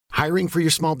Hiring for your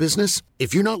small business?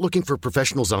 If you're not looking for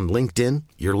professionals on LinkedIn,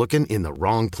 you're looking in the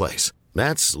wrong place.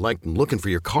 That's like looking for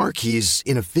your car keys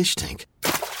in a fish tank.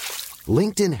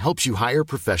 LinkedIn helps you hire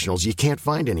professionals you can't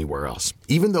find anywhere else,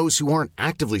 even those who aren't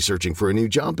actively searching for a new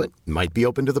job but might be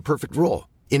open to the perfect role.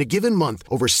 In a given month,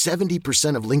 over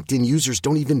 70% of LinkedIn users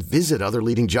don't even visit other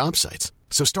leading job sites.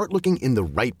 So start looking in the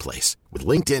right place. With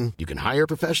LinkedIn, you can hire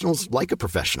professionals like a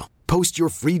professional. Post your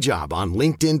free job on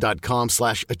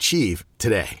linkedin.com/achieve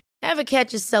today. Ever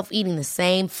catch yourself eating the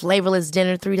same flavorless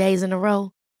dinner 3 days in a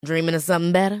row? Dreaming of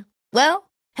something better?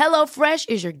 Well, HelloFresh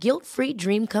is your guilt-free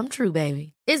dream come true,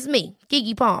 baby. It's me,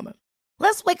 Keke Palmer.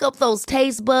 Let's wake up those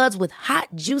taste buds with hot,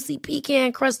 juicy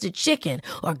pecan-crusted chicken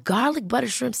or garlic butter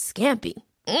shrimp scampi.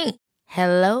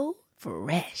 Hello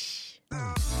Fresh.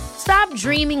 Stop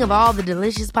dreaming of all the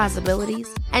delicious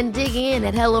possibilities and dig in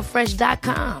at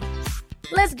HelloFresh.com.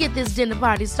 Let's get this dinner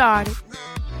party started.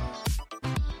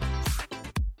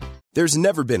 There's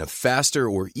never been a faster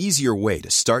or easier way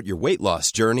to start your weight loss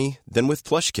journey than with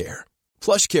PlushCare.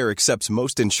 PlushCare accepts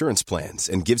most insurance plans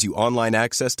and gives you online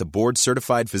access to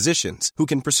board-certified physicians who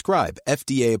can prescribe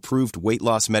FDA-approved weight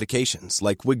loss medications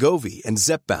like Wegovy and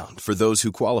Zepbound for those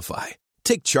who qualify.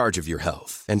 Take charge of your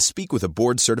health and speak with a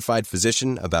board-certified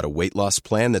physician about a weight loss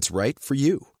plan that's right for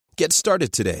you. Get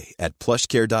started today at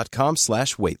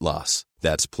plushcare.com/weight loss.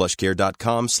 That's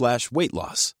plushcare.com/weight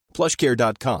loss.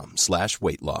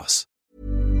 plushcare.com/weight loss.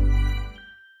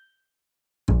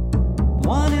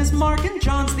 One is Mark and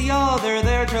John's the other.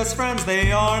 They're just friends,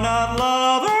 they are not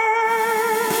lovers.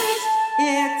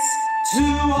 It's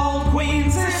two old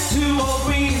queens, it's two old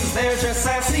queens. They're just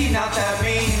sassy, not that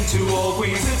mean. Two old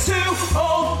queens, it's two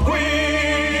old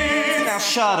queens. Now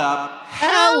shut up.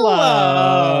 Hello.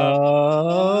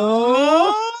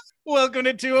 Welcome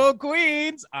to Two Old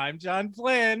Queens. I'm John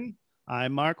Flynn.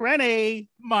 I'm Mark Rennie.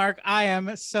 Mark, I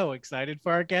am so excited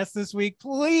for our guest this week.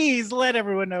 Please let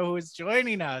everyone know who is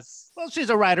joining us. Well, she's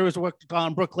a writer who's worked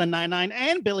on Brooklyn Nine-Nine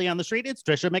and Billy on the Street. It's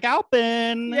Trisha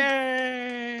McAlpin.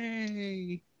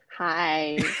 Yay!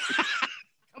 Hi.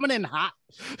 Coming in hot.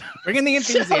 Bringing the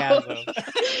enthusiasm.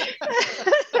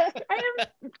 I am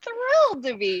thrilled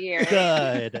to be here.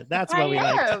 Good. That's what we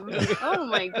like. Oh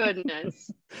my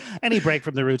goodness. Any break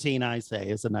from the routine, I say,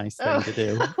 is a nice thing to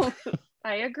do.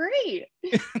 I agree.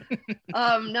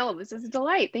 No, this is a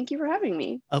delight. Thank you for having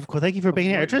me. Of course. Thank you for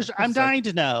being here. Trish, I'm dying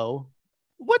to know,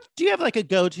 what do you have like a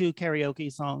go-to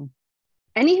karaoke song?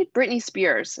 Any Britney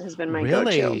Spears has been my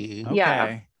go-to. Okay.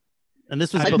 Yeah. And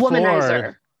this was like before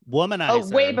Womanizer. Womanizer. Oh,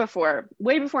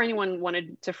 way before anyone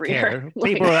wanted to free her.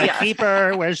 People were like, keep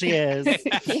her where she is.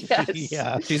 Yes.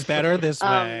 Yeah. She's better this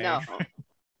way. No.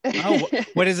 Oh,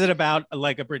 what is it about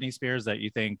like a Britney Spears that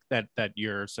you think that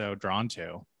you're so drawn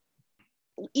to?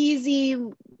 Easy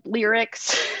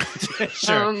lyrics.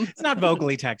 Sure. It's not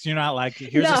vocally text. You're not like,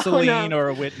 here's a Celine or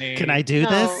a Whitney. Can I do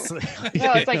this? No,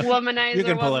 it's like womanizer, You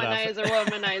can pull it womanizer,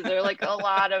 womanizer. Like a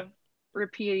lot of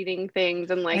repeating things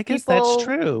and like I guess people, that's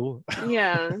true.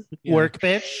 Yeah. Work,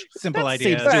 bitch. Simple That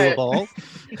ideas. seems doable.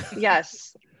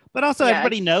 Yes. But also Yeah,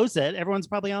 everybody knows it. Everyone's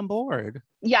probably on board.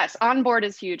 Yes. On board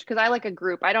is huge because I like a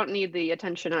group. I don't need the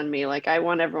attention on me. Like I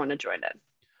want everyone to join in.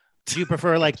 Do you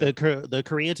prefer like the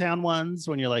Koreatown ones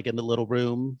when you're like in the little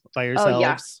room by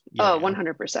yourselves? Oh,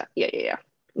 100%. Yeah.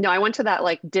 No, I went to that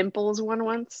like Dimples one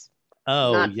once.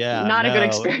 Oh, Not a good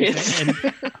experience.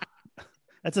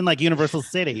 That's in like Universal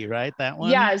City, right? That one?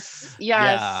 Yes.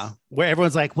 Yeah. Where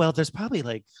everyone's like, well, there's probably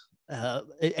like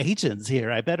agents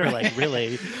here. I better like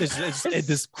really.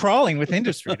 this crawling with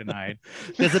industry tonight.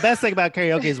 Because the best thing about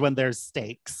karaoke is when there's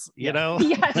stakes, you know?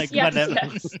 Yes, like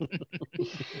yes.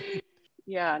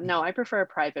 Yeah, no, I prefer a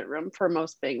private room for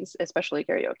most things, especially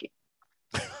karaoke.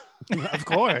 Of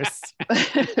course.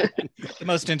 The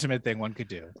most intimate thing one could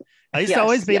do. I used to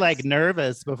always be like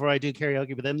nervous before I do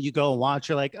karaoke, but then you go and watch,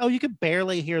 you're like, oh, you could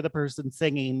barely hear the person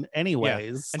singing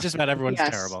anyways. And just about everyone's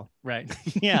terrible. Right.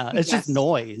 Yeah, it's just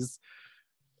noise.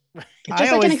 It's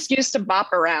just like an excuse to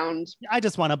bop around. I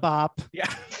just want to bop.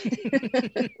 Yeah.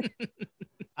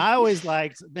 I always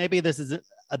liked, maybe this is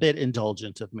a bit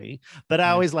indulgent of me, but I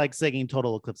always like singing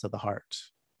Total Eclipse of the Heart.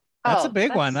 That's a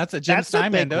big one. That's a Jim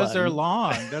Steinman. Those are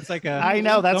long. That's like a. I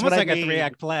know. That's almost what like a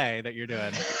 3-act play that you're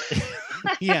doing.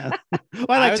 Yeah. Well,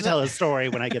 I like to tell a story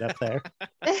when I get up there.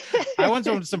 I once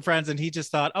went with some friends and he just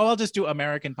thought, oh, I'll just do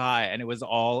American Pie. And it was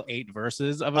all 8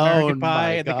 verses of American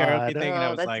Pie at the karaoke thing. And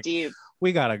I was like, deep.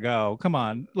 We gotta go. Come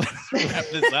on. Let's wrap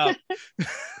this up.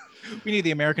 We need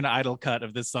the American Idol cut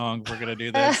of this song if we're gonna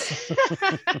do this.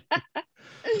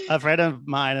 A friend of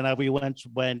mine and I, we went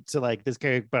to like this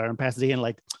karaoke bar in Pasadena,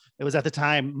 like It was at the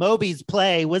time Moby's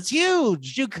play was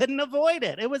huge. You couldn't avoid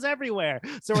it. It was everywhere.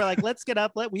 So we're like, let's get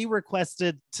up. We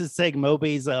requested to sing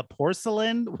Moby's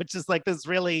Porcelain, which is like this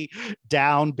really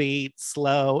downbeat,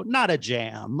 slow, not a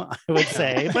jam, I would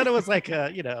say, but it was like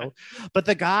but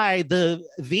the guy, the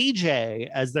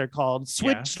VJ, as they're called,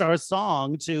 switched our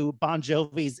song to Bon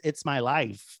Jovi's It's My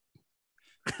Life.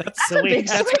 That's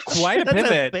quite a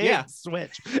pivot. A big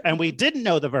switch. And we didn't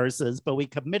know the verses, but we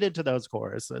committed to those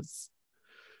choruses.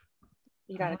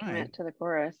 You got to commit to the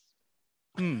chorus.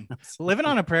 Living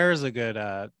on a Prayer is a good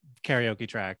karaoke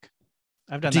track.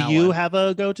 I've done. Do you have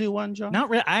a go-to one, John? Not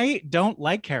really. I don't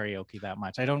like karaoke that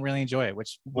much. I don't really enjoy it.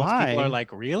 Which most people are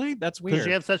like, really? That's weird. Because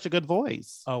you have such a good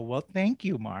voice. Oh well, thank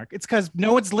you, Mark. It's because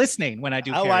no one's listening when I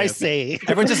do. Karaoke. Oh, I see.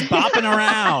 Everyone's just bopping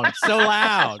around so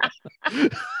loud.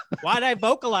 Why'd I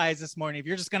vocalize this morning if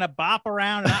you're just gonna bop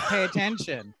around and not pay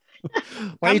attention?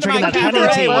 Why are you drinking that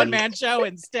cabaret one-man show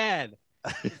instead?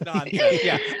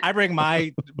 Yeah, I bring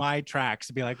my tracks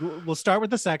to be like, we'll start with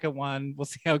the second one. We'll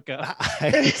see how it goes.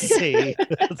 I see.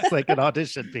 It's like an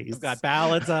audition piece. We've got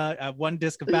ballads, one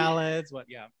disc of ballads.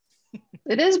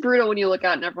 It is brutal when you look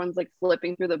out and everyone's like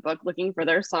flipping through the book looking for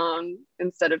their song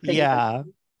instead of picking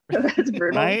that's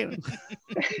brutal. Right?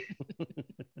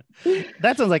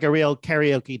 That sounds like a real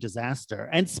karaoke disaster.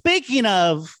 And speaking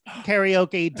of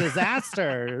karaoke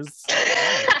disasters,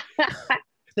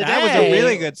 that was a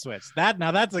really good switch. That's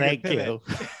a good pivot.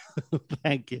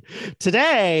 Thank you.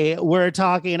 Today, we're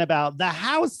talking about The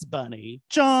House Bunny.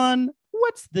 John,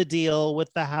 what's the deal with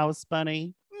The House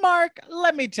Bunny? Mark,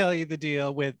 let me tell you the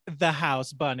deal with The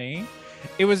House Bunny.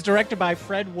 It was directed by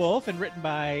Fred Wolf and written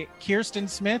by Kirsten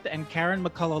Smith and Karen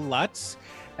McCullough Lutz.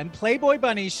 And Playboy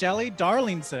bunny Shelley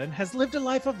Darlington has lived a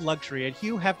life of luxury at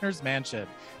Hugh Hefner's mansion.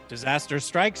 Disaster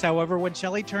strikes, however, when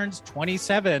Shelley turns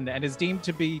 27 and is deemed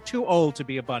to be too old to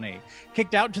be a bunny.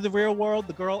 Kicked out into the real world,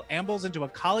 the girl ambles into a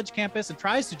college campus and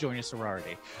tries to join a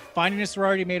sorority. Finding a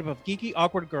sorority made up of geeky,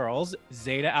 awkward girls,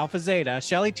 Zeta Alpha Zeta,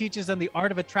 Shelley teaches them the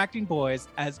art of attracting boys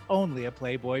as only a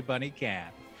Playboy bunny can.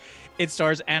 It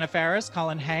stars Anna Faris,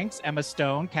 Colin Hanks, Emma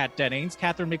Stone, Kat Dennings,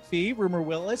 Catherine McPhee, Rumor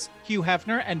Willis, Hugh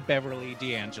Hefner, and Beverly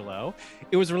D'Angelo.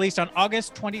 It was released on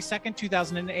August 22nd,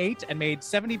 2008, and made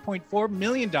 $70.4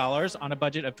 million on a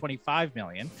budget of $25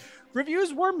 million.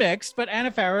 Reviews were mixed, but Anna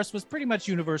Faris was pretty much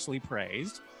universally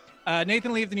praised.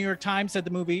 Nathan Lee of the New York Times said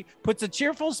the movie puts a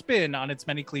cheerful spin on its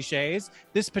many cliches.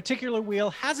 This particular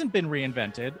wheel hasn't been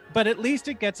reinvented, but at least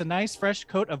it gets a nice fresh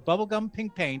coat of bubblegum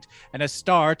pink paint and a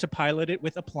star to pilot it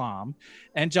with aplomb.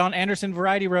 And John Anderson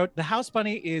Variety wrote, The House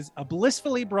Bunny is a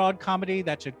blissfully broad comedy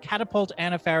that should catapult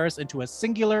Anna Faris into a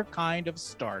singular kind of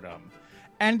stardom.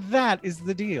 And that is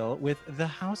the deal with The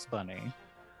House Bunny.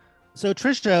 So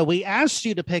Trisha, we asked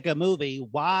you to pick a movie.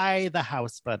 Why The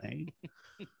House Bunny?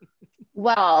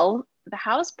 Well, The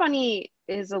House Bunny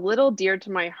is a little dear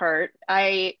to my heart.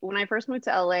 When I first moved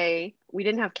to LA, we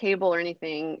didn't have cable or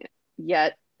anything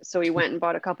yet. So we went and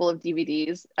bought a couple of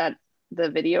DVDs at the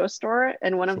video store.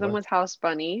 And one of them was House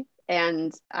Bunny.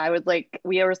 And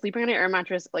we were sleeping on an air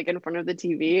mattress, like in front of the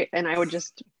TV. And I would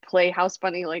just play House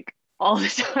Bunny like all the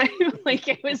time. Like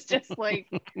it was just like.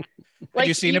 Had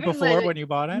you seen it before when you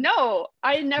bought it? No,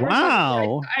 I never.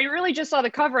 Wow. I really just saw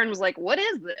the cover and was like, what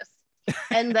is this?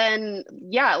 And then,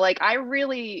 I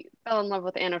really fell in love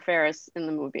with Anna Faris in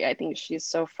the movie. I think she's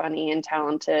so funny and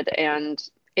talented, and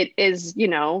it is,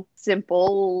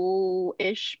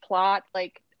 simple-ish plot.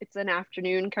 Like it's an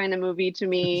afternoon kind of movie to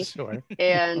me. Sure.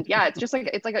 And it's just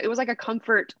it was like a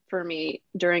comfort for me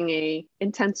during a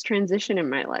intense transition in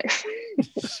my life.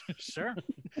 Sure.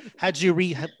 Had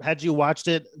you watched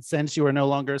it since you were no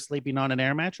longer sleeping on an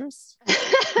air mattress?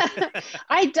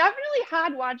 I definitely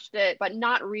had watched it, but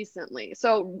not recently.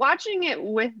 So watching it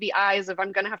with the eyes of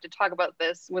I'm going to have to talk about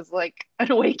this was like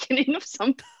an awakening of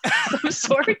some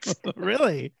sort.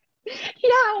 Really?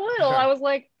 Yeah, a little. I was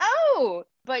like, oh,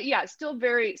 but still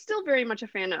very much a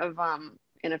fan of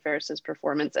Anna Faris's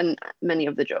performance and many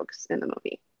of the jokes in the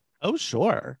movie. Oh,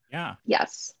 sure. Yeah.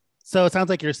 Yes. So it sounds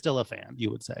like you're still a fan, you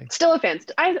would say. Still a fan.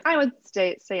 I would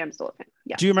say I'm still a fan.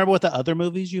 Yeah. Do you remember what the other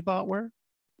movies you bought were?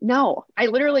 No, I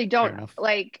literally don't.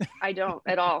 I don't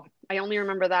at all. I only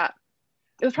remember that.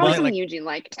 It was probably something Eugene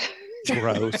liked.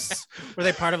 Gross. Were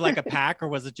they part of like a pack, or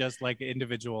was it just like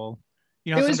individual?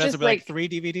 Sometimes it'd be like 3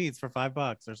 DVDs for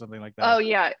 $5 or something like that. Oh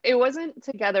yeah, it wasn't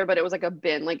together, but it was like a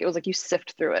bin. Like it was like you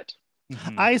sift through it.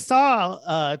 Mhm. I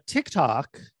saw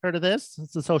TikTok. Heard of this?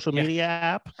 It's a social Yeah. media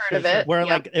app. Heard of it. Where Yep.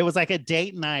 like it was like a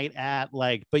date night at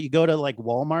like, but you go to like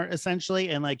Walmart essentially,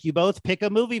 and like you both pick a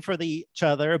movie for each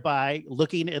other by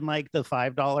looking in like the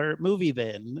 $5 movie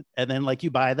bin, and then like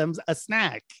you buy them a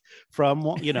snack from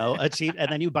a cheap,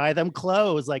 and then you buy them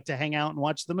clothes like to hang out and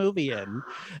watch the movie in,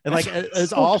 and like it's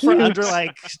So all for cute. under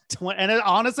like 20. And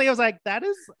honestly, I was like, that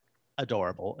is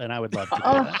adorable, and I would love to do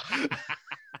Oh. that.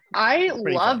 I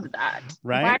Pretty love fun. that.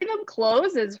 Right? Buying them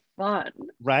clothes is fun.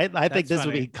 Right? I think That's this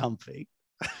would funny. be comfy.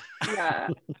 Yeah.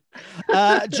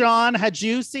 John, had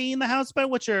you seen The House Bunny?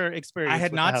 What's your experience? I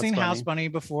had with not The seen Bunny? House Bunny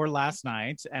before last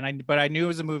night, but I knew it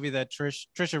was a movie that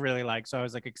Trisha really liked, so I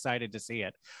was like excited to see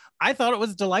it. I thought it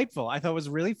was delightful. I thought it was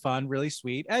really fun, really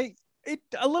sweet. It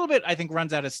a little bit, I think,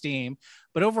 runs out of steam,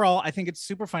 but overall, I think it's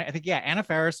super fun. I think, yeah, Anna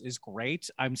Faris is great.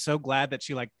 I'm so glad that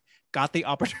she got the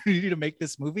opportunity to make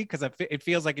this movie, because it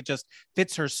feels like it just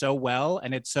fits her so well,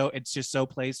 and it's just so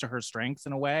plays to her strengths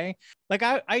in a way. Like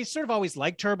I sort of always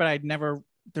liked her, but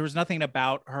there was nothing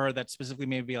about her that specifically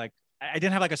made me like, I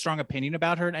didn't have like a strong opinion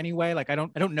about her in any way. Like I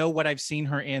don't know what I've seen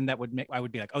her in that would make I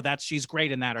would be like, oh, she's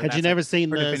great in that. Or Had you never seen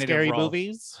her the definitive scary role.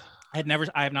 movies? I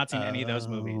have not seen any of those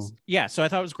movies. Oh. Yeah, so I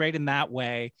thought it was great in that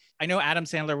way. I know Adam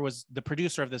Sandler was the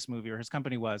producer of this movie, or his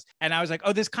company was. And I was like,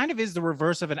 oh, this kind of is the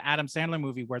reverse of an Adam Sandler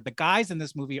movie, where the guys in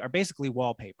this movie are basically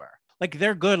wallpaper. Like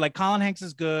they're good. Like Colin Hanks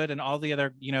is good, and all the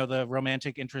other, the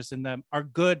romantic interests in them are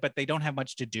good, but they don't have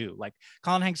much to do. Like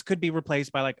Colin Hanks could be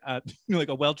replaced by like a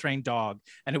well-trained dog,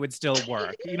 and it would still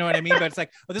work. You know what I mean? But it's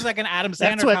like, oh, this is like an Adam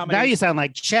Sandler comedy. Now you sound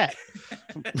like Chet.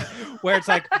 Where it's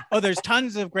like, oh, there's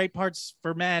tons of great parts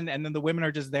for men, and then the women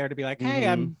are just there to be like, hey,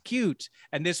 I'm cute.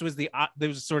 And this was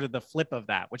sort of the flip of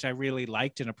that, which I really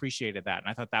liked and appreciated that, and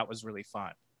I thought that was really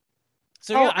fun.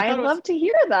 So yeah, I love to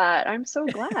hear that. I'm so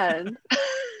glad.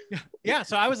 Yeah,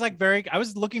 so I was like I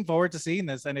was looking forward to seeing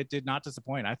this, and it did not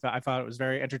disappoint. I thought it was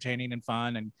very entertaining and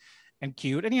fun and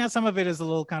cute. And yeah, some of it is a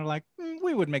little kind of like,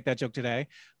 we would make that joke today.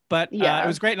 But Yeah. it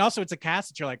was great. And also it's a cast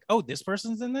that you're like, oh, this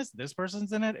person's in this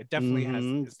person's in it. It definitely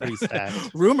has pretty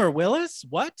stacked. Rumor Willis?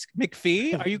 What?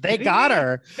 McPhee? Are you They kidding got me?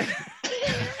 her.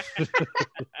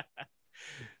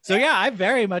 So yeah, I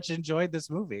very much enjoyed this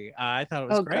movie. I thought it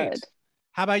was great. Good.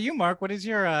 How about you, Mark? What is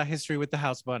your history with the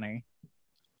House Bunny?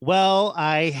 Well,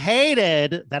 I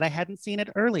hated that I hadn't seen it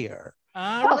earlier.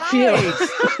 All phew. right.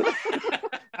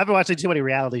 I've been watching too many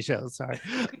reality shows. Sorry.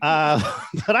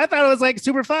 But I thought it was like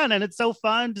super fun. And it's so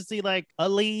fun to see like a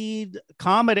lead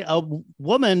comedy, a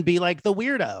woman be like the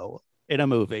weirdo in a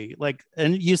movie. Like,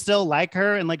 and you still like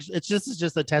her. And like, it's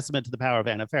just a testament to the power of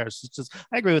Anna Faris. It's just,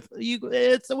 I agree with you.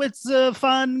 It's a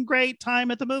fun, great time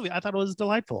at the movie. I thought it was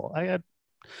delightful.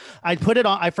 I put it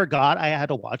on. I forgot I had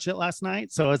to watch it last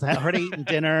night, so I was already eating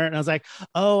dinner, and I was like,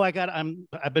 "Oh, I've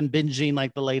been binging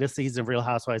like the latest season of Real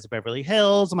Housewives of Beverly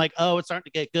Hills." I'm like, "Oh, it's starting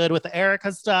to get good with the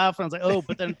Erica stuff." And I was like, "Oh,"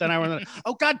 but then I was,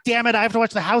 "Oh, God damn it, I have to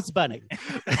watch the House Bunny."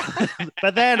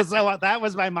 But then so that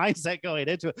was my mindset going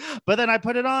into it. But then I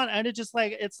put it on, and it's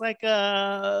like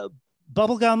a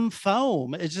bubblegum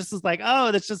foam. It just is like, oh,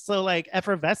 it's just so like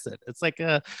effervescent. It's like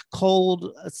a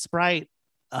cold Sprite.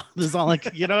 This is all like,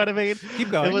 you know what I mean? Keep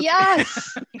going.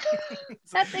 Yes.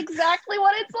 That's exactly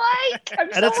what it's like. I'm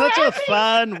And so it's such a happy.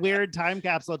 fun, weird time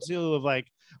capsule too, of like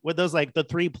with those like the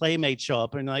three playmates show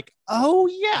up and you're like, oh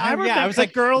yeah, I remember. I was the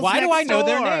like, girls. why do I next know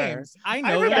their door. names? I I know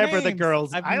their remember the names.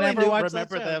 girls. I've I never only watched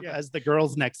that remember show. them Yeah. as the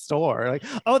girls next door. Like,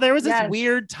 oh, there was this Yes.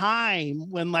 weird time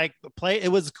when like it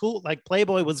was cool, like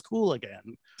Playboy was cool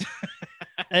again.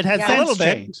 It has Yeah. since A little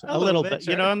bit. changed A a little little bit, bit,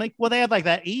 sure. you know. And like, well, they had like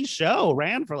that show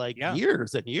ran for like Yeah.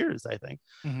 years and years, I think.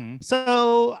 Mhm.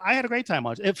 So I had a great time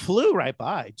watching. It flew right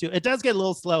by too. It does get a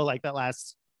little slow, like that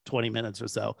last 20 minutes or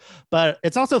so, but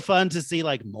it's also fun to see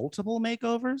like multiple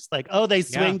makeovers. Like, oh, they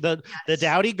swing the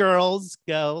dowdy girls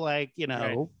go like,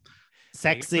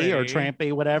 sexy or pretty.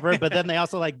 trampy, whatever. But then they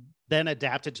also like then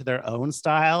adapt it to their own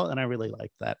style. And I really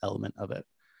like that element of it.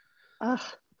 Ugh,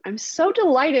 I'm so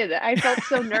delighted. I felt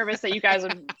so nervous that you guys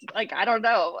would like, I don't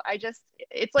know.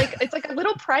 It's like a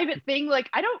little private thing. Like,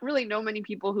 I don't really know many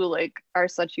people who like are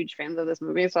such huge fans of this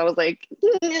movie. So I was like,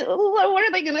 what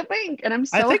are they going to think? And I'm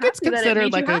so I think happy it's that it considered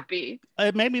made like you a- happy.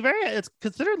 It made me it's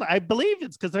considered, I believe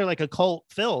it's considered like a cult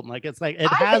film. Like it's like,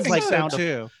 it I has think like so, sound of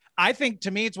too. I think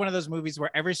to me, it's one of those movies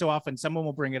where every so often someone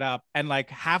will bring it up, and like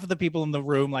half of the people in the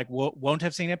room like won't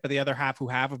have seen it, but the other half who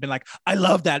have been like, I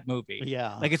love that movie.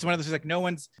 Yeah. Like it's one of those like no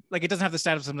one's like, it doesn't have the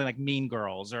status of something like Mean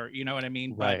Girls or you know what I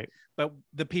mean. Right. But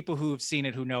the people who've seen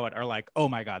it who know it are like, oh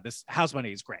my God, this House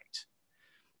Bunny is great.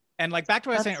 And like back to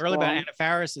what I was saying That's earlier about cool. Anna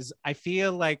Faris is I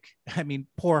feel like, I mean,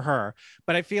 poor her,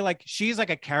 but I feel like she's like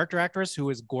a character actress who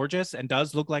is gorgeous and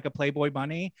does look like a Playboy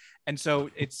bunny. And so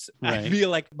it's, I Right. feel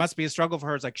like it must be a struggle for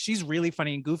her. It's like, she's really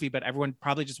funny and goofy, but everyone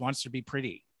probably just wants her to be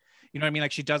pretty. You know what I mean?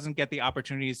 Like she doesn't get the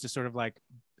opportunities to sort of like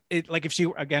it, like if she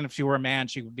were a man,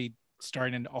 she would be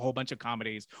starring in a whole bunch of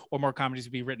comedies or more comedies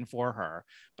would be written for her.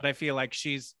 But I feel like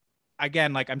she's,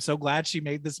 again, like I'm so glad she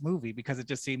made this movie because it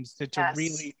just seems to Yes.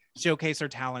 really showcase her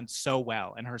talent so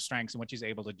well and her strengths and what she's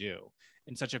able to do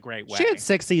in such a great way. She had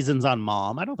 6 seasons on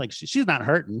Mom. I don't think she's not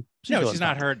hurting. no, doing she's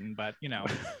not fine. hurting, but you know,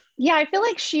 Yeah, I feel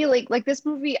like she like this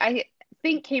movie, I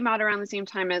think came out around the same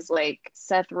time as like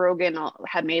Seth Rogen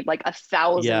had made like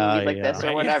 1,000 Yeah, movies like yeah. this or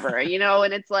Right. whatever, you know,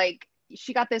 and it's like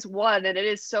she got this one and it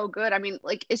is so good. I mean,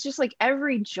 like it's just like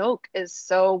every joke is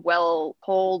so well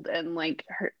told and like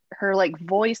her like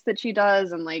voice that she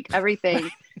does and like everything.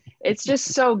 It's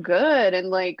just so good and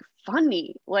like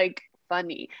funny.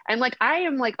 And like I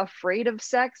am like afraid of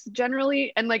sex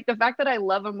generally, and like the fact that I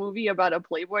love a movie about a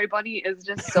Playboy bunny is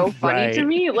just so funny to Right.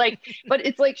 me. Like, but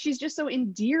it's like she's just so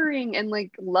endearing and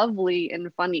like lovely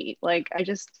and funny. Like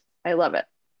I love it.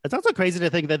 It's also crazy to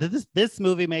think that this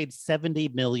movie made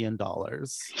 $70 million,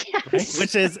 Yes.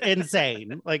 which is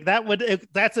insane. Like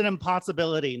that's an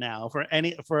impossibility now for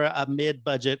a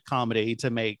mid-budget comedy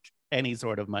to make any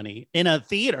sort of money in a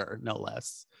theater, no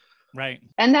less. right.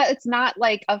 And that it's not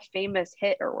like a famous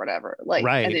hit or whatever. Like,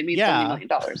 Right. and it made Yeah. $70 million.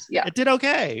 Yeah. It did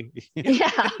okay.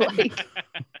 Yeah. Like,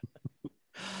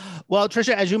 Well,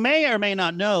 Trisha, as you may or may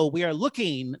not know, we are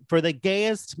looking for the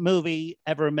gayest movie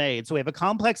ever made. So we have a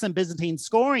complex and Byzantine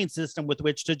scoring system with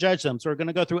which to judge them. So we're going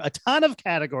to go through a ton of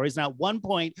categories. Now, at one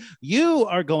point, you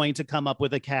are going to come up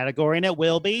with a category, and it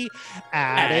will be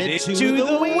added to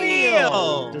the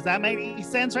wheel. Does that make any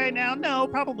sense right now? No,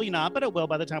 probably not, but it will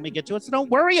by the time we get to it. So don't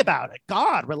worry about it.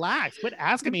 God, relax. Quit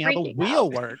asking me how the Freaking wheel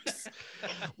out. works.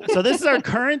 So this is our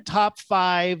current top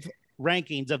 5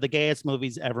 rankings of the gayest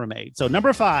movies ever made. So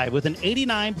number 5 with an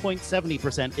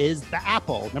 89.70% is The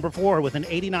Apple. Number 4 with an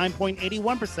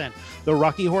 89.81%, The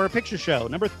Rocky Horror Picture Show.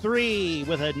 Number 3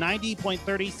 with a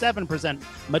 90.37%,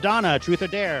 Madonna, Truth or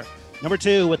Dare. Number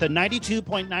 2 with a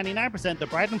 92.99%, The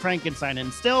Bride and Frankenstein.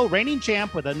 And still reigning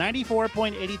champ with a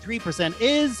 94.83%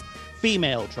 is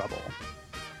Female Trouble.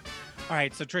 All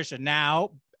right. So Trisha,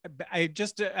 now I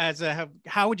just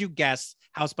how would you guess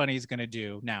House Bunny is going to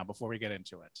do now before we get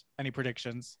into it? Any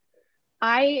predictions?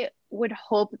 I would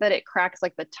hope that it cracks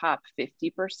like the top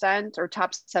 50% or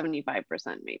top 75%,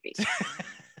 maybe.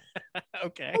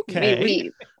 Okay.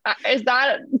 Maybe. Is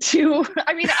that too?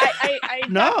 I mean, I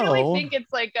No. definitely think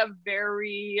it's like a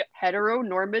very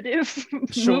heteronormative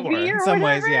Sure. movie or In some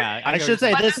whatever. ways, yeah. I should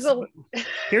say But this. as a-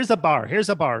 Here's a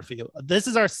bar for you. This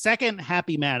is our second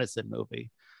Happy Madison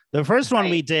movie. The first one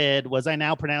Right. we did was I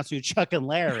Now Pronounce You Chuck and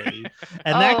Larry,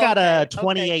 and that Oh, got a okay.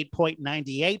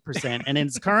 28.98%, and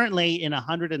it's currently in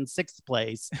 106th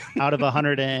place out of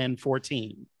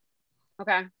 114.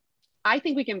 Okay. I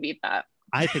think we can beat that.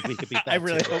 I think we could beat that. I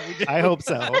really too. hope we do. I hope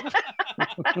so. All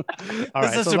The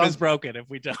right, so system long- is broken if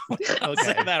we don't. I'll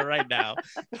say that right now.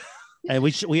 and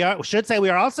we should say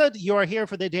you are here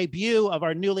for the debut of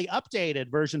our newly updated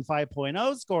version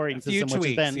 5.0 scoring A few system,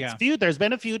 which has tweaks, been there's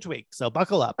been a few tweaks, so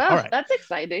buckle up. Oh, All right. that's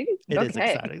exciting. It is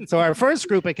exciting. So our first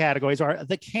group of categories are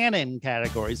the canon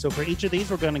categories. So for each of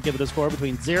these, we're going to give it a score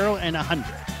between 0 and 100.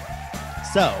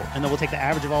 So, and then we'll take the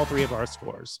average of all 3 of our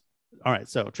scores. All right.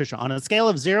 So Trisha, on a scale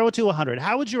of 0 to 100,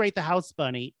 how would you rate the House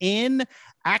Bunny in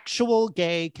actual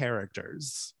gay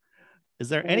characters? Is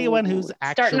there anyone who's Ooh,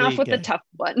 actually starting off with gay? the tough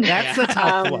one? That's the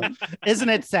tough Um, one. Isn't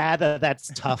it sad that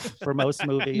that's tough for most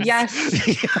movies? Yes.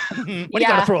 When you got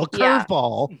Yeah, to throw a yeah.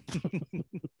 curveball.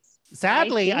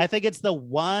 Sadly, I think- think it's the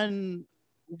one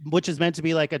which is meant to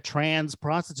be like a trans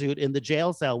prostitute in the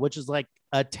jail cell, which is like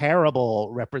a terrible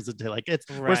representation. Like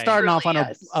we're Right. starting off on Truly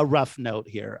a, is. a rough note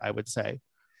here, I would say.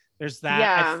 There's that.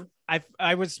 Yeah.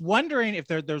 I was wondering if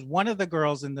there's one of the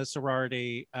girls in the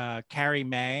sorority, Carrie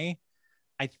May.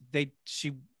 They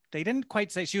didn't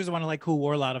quite say she was the one who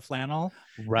wore a lot of flannel.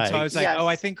 Right. So I was like, Yes. oh,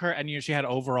 I think her, and she had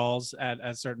overalls at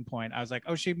a certain point. I was like,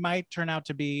 oh, she might turn out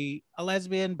to be a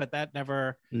lesbian, but that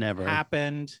never Never.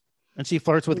 happened. And she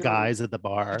flirts with No. guys at the She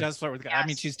bar. does flirt with guys. I mean,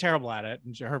 Yes. she's terrible at it.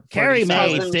 And her Carrie flirting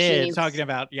May style is did. talking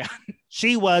about, yeah,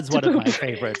 She was one of my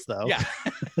favorites, though. yeah,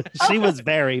 She was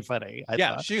very funny. I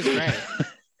yeah, thought. she was great.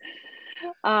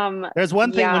 There's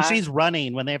one thing when Yeah. she's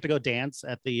running, when they have to go dance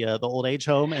at the old age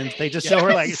home, and they just show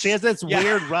her like she has this Yeah.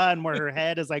 weird run where her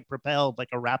head is like propelled like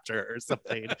a raptor or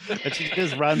something, and she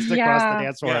just runs across the Yeah.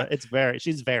 dance floor. Yeah.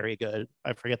 She's very good.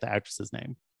 I forget the actress's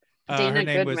name. Dana her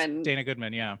name Goodman. was Dana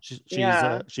Goodman. Yeah.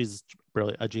 She's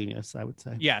really a genius, I would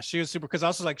say. Yeah, she was super because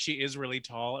also like she is really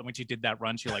tall, and when she did that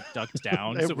run, she like ducked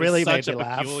down. It so really it was such made a me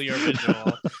laugh. peculiar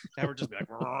visual. That would just be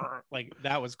like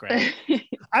that was great.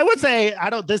 I would say I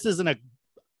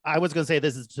was going to say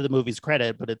this is to the movie's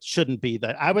credit, but it shouldn't be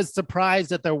that. I was surprised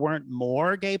that there weren't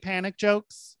more gay panic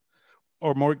jokes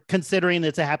or more, considering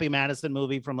it's a Happy Madison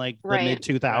movie from like the mid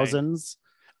 2000s.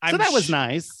 So that was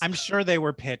nice. I'm sure they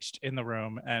were pitched in the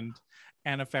room, and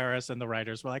Anna Faris and the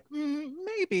writers were like,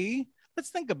 maybe let's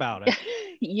think about it.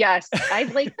 Yes, I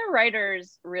like the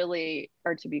writers really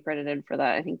are to be credited for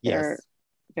that. I think they're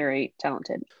very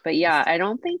talented. But yeah, I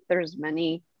don't think there's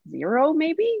many. Zero,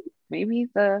 maybe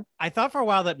I thought for a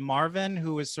while that Marvin,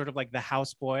 who was sort of like the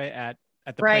houseboy at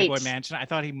the Playboy Mansion, I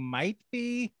thought he might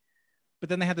be, but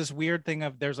then they had this weird thing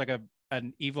of there's like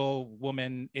an evil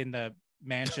woman in the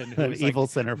mansion who was evil like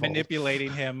centerfold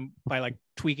manipulating him by like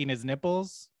tweaking his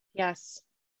nipples. Yes.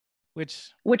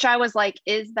 Which I was like,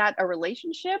 is that a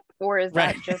relationship or is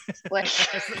that just like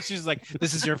she's like,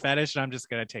 this is your fetish and I'm just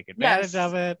gonna take advantage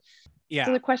of it. Yeah.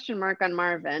 So the question mark on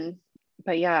Marvin.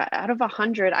 But yeah, out of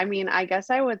 100, I mean, I guess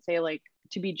I would say like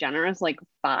to be generous, like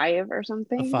 5 or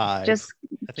something. 5.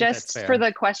 Just for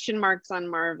the question marks on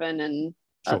Marvin and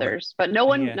others. But no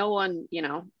one, you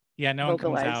know. Yeah, no one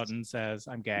comes out and says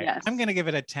I'm gay. Yes. I'm gonna give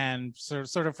it a 10,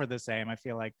 sort of for the same. I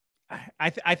feel like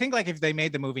I think like if they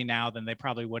made the movie now, then they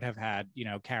probably would have had, you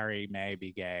know, Carrie May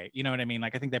be gay. You know what I mean?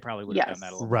 Like I think they probably would have done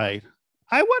that a little right.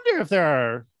 I wonder if there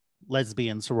are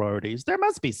lesbian sororities. There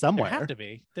must be somewhere. There have to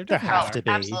be. There have to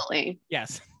be. Absolutely.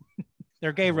 Yes.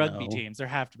 They're gay rugby teams. There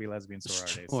have to be lesbian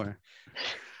sororities. Sure.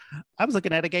 I was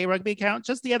looking at a gay rugby account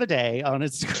just the other day on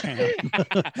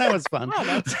Instagram. That was fun. Oh,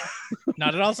 that's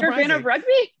not at all surprising. You're a fan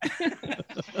of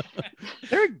rugby?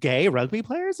 They're gay rugby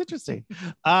players? Interesting.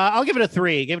 I'll give it a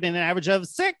 3, give it an average of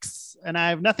 6. And I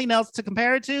have nothing else to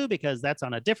compare it to because that's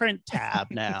on a different tab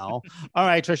now. All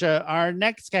right, Trisha, our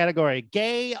next category,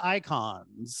 gay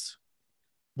icons.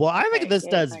 Well, I think this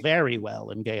does very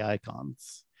well in gay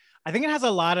icons. I think it has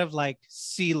a lot of like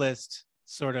C-list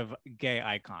sort of gay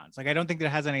icons. Like I don't think it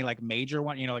has any like major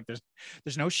one, you know, like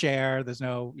there's no Cher, there's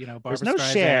no, you know, Barbra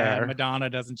Streisand, Cher. Madonna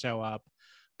doesn't show up.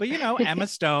 But you know, Emma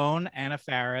Stone, Anna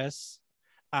Faris.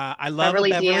 I love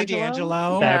Beverly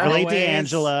D'Angelo. Beverly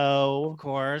D'Angelo. Of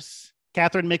course.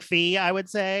 Catherine McPhee, I would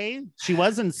say. She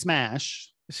was in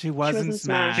Smash. She was in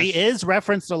Smash. She is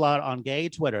referenced a lot on gay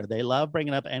Twitter. They love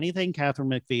bringing up anything Catherine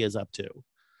McPhee is up to.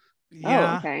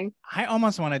 Yeah. Oh, okay. I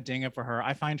almost want to ding it for her.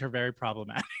 I find her very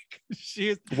problematic.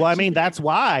 Well, I mean, that's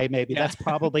why maybe that's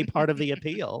probably part of the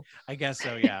appeal. I guess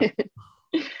so, yeah.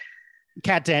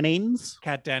 Kat Dennings.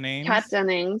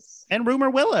 And Rumor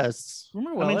Willis.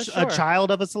 Sure. A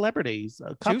child of a celebrity.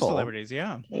 A couple. 2 celebrities,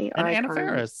 yeah. And Anna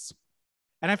Faris.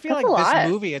 And I feel like this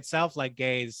movie itself, like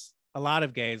gays, a lot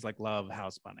of gays like love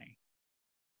House Bunny.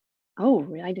 Oh,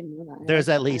 I didn't know that. There's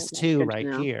at least 2 right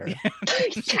here.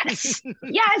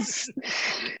 Yes.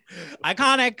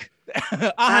 Iconic.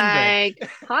 100.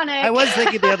 Iconic. I was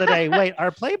thinking the other day, wait,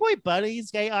 are Playboy bunnies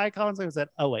gay icons? I was like,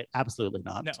 oh wait, absolutely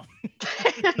not. No.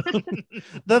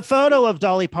 The photo of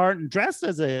Dolly Parton dressed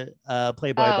as a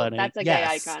Playboy bunny. That's a gay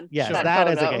icon. Yes, sure. that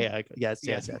is a gay icon. Yes.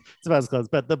 It's about as close.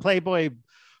 But the Playboy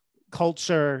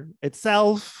culture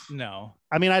itself, no.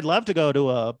 I mean, I'd love to go to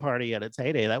a party at its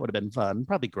heyday. That would have been fun.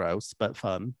 Probably gross, but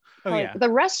fun. Oh yeah. The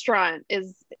restaurant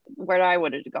is where I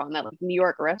would have gone. That like New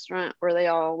York restaurant where they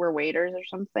all were waiters or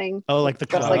something. Oh, like the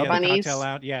club, like bunnies.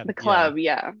 The club,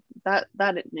 yeah.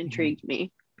 That intrigued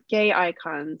me. Gay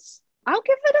icons. I'll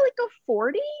give it like a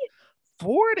 40.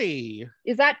 40.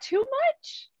 Is that too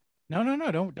much?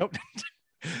 No.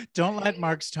 Don't let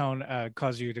Mark's tone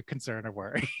cause you to concern or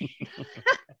worry.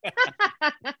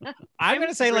 I'm going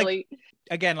to say like,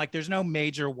 again, like there's no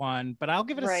major one, but I'll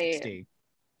give it a 60.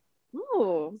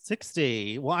 Ooh.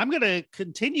 60. Well, I'm going to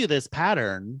continue this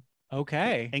pattern.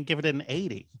 Okay. And give it an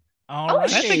 80. All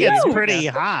right. I think it's pretty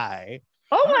high.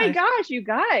 Oh my gosh, you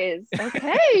guys.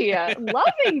 Okay.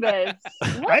 Loving this.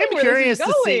 I am curious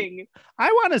to see. I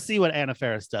want to see what Anna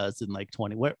Faris does in like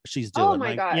 20, what she's doing. Oh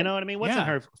my God. You know what I mean? What's in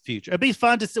her future? It'd be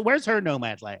fun to see. Where's her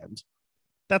nomad land?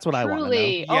 That's what I want to know.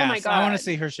 Yes, oh my God. I want to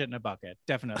see her shit in a bucket.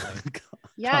 Definitely.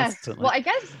 Yes. Constantly. Well, I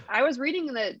guess I was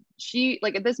reading that she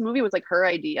like this movie was like her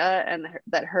idea, and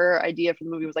that her idea for the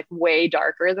movie was like way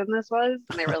darker than this was.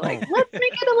 And they were like, let's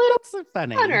make it a little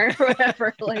funny funner or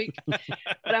whatever. Like, but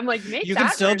I'm like, make you that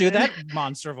can still version. do that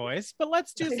monster voice, but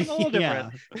let's do something a little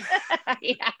different.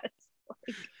 Yes.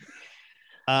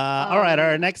 All right,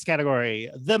 our next category: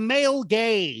 the male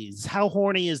gaze. How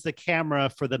horny is the camera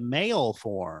for the male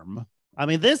form? I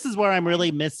mean, this is where I'm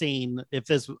really missing if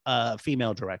there's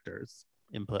female directors.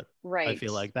 input. Right. I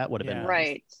feel like that would have been Yeah. nice.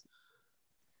 Right.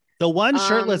 The one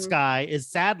shirtless Um, guy is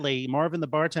sadly Marvin the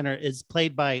bartender is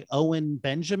played by Owen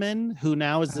Benjamin, who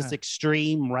now is this Uh-huh.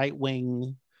 extreme right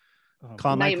wing Oh,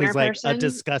 comic Nightmare who's like a person?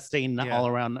 disgusting Yeah. all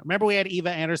around. Remember we had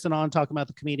Eva Anderson on talking about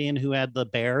the comedian who had the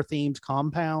bear themed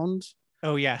compound?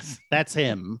 oh yes. That's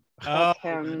him. Oh,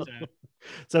 him. gotcha.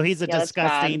 So he's a Yeah, that's bad.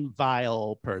 disgusting,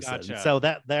 vile person. Gotcha. So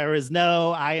that there is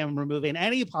no, I am removing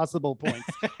any possible points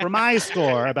for my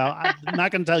score about, I'm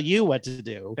not going to tell you what to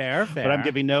do, Fair. but I'm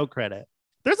giving no credit.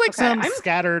 There's like Okay, some I'm-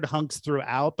 scattered hunks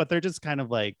throughout, but they're just kind of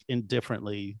like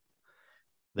indifferently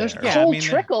There's there. Yeah, I Cole mean,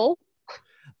 Trickle.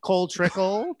 Cole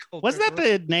Trickle. Cole Wasn't that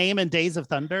Trickle. the name in Days of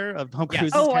Thunder of Tom Yes.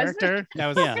 Cruise's Oh, was it? character? That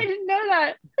was Yeah. I didn't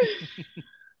know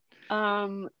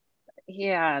that.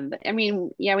 Yeah. I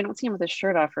mean, yeah, we don't see him with his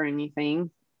shirt off or anything.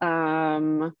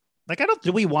 Like,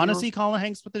 do we want to No. see Colin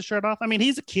Hanks with his shirt off? I mean,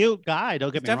 he's a cute guy.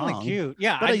 Don't get He's me definitely wrong. cute.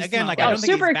 Yeah. But he's Again, not like like- I don't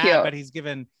think super he's bad, cute. but he's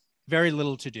given very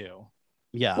little to do.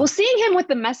 Yeah. Well, seeing him with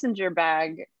the messenger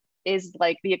bag is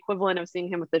like the equivalent of seeing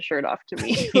him with the shirt off to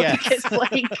me. Yes. Like, it's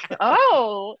like,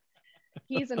 oh,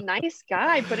 he's a nice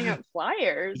guy putting out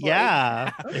flyers. Like,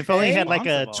 Yeah. If only he okay. had like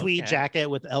a Responsible, tweed okay. jacket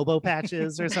with elbow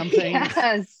patches or something.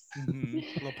 yes. Mhm.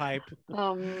 Little pipe.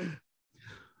 Um.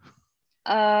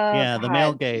 Yeah, the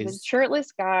male God, gaze. the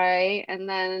shirtless guy, and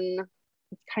then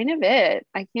it's kind of it.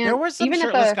 I can't. There were some even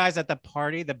shirtless at the, guys at the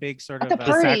party. The big sort at of the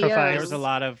party. sacrifice. there was a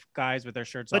lot of guys with their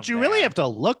shirts off. But you really there. have to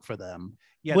look for them,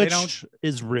 Yeah, which they don't.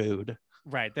 is rude.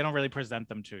 Right. They don't really present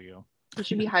them to you. It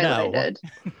should be highlighted.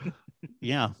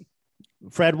 Yeah.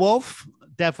 Fred Wolf,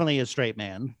 definitely a straight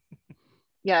man.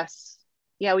 Yes.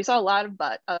 Yeah, we saw a lot of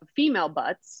female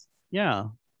butts. Yeah.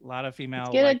 A lot of female.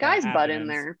 Let's get like, a guy's butt in abdomens.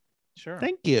 there. Sure.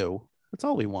 Thank you. That's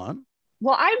all we want.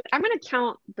 Well, I'm gonna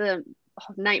count the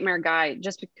nightmare guy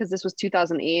just because this was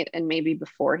 2008 and maybe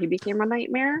before he became a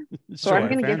nightmare. So Sure, I'm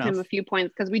gonna fair give him enough. a few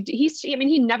points because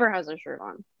he never has a shirt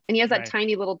on and he has that Right.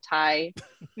 tiny little tie.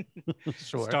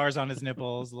 Sure. Stars on his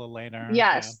nipples a little later.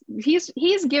 Yes,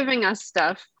 he's giving us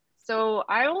stuff. So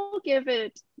I will give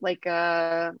it like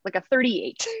a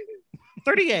 38.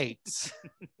 38. Yeah.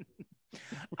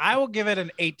 I will give it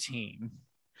an 18.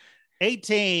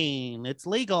 18. It's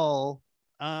legal.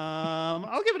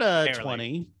 I'll give it a Barely.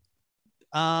 20.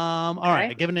 All right,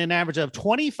 Okay. giving it an average of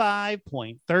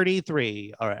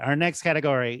 25.33. All right, our next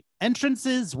category,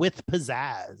 entrances with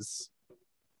pizzazz.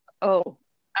 Oh,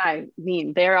 I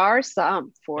mean there are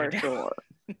some for Yeah. sure.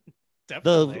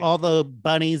 Definitely. All the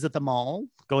bunnies at the mall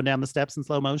going down the steps in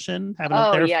slow motion, having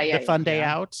Oh, their yeah, fun day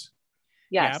yeah. out.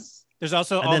 Yes. There's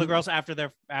also And all the then- girls after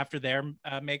their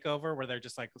makeover where they're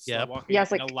just like slow Yep. walking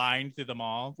Yes, in like- a line through the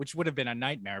mall, which would have been a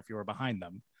nightmare if you were behind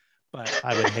them. But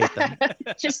I would hate them.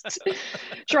 Just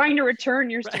trying to return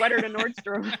your sweater to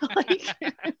Nordstrom. Like,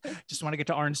 just want to get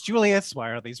to Orange Julius.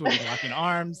 Why are these women locking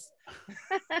arms?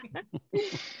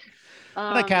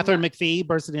 Like Catherine McPhee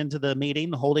bursting into the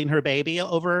meeting, holding her baby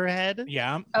over her head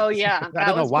Yeah. Oh yeah, I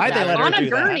don't know why they let her on a do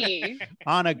that. gurney.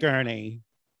 on a gurney.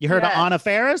 You heard Yes. of Anna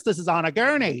Faris? This is on a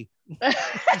gurney.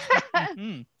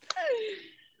 Mhm.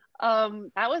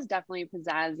 That was definitely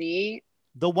pizzazzy.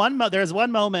 There's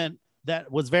one moment that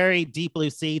was very Deep Blue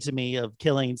Sea to me of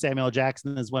killing Samuel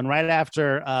Jackson is when right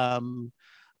after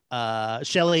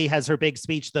Shelley has her big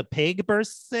speech, the pig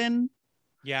bursts in.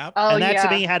 Yeah. Oh And that yeah. to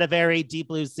me had a very Deep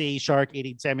Blue Sea shark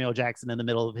eating Samuel Jackson in the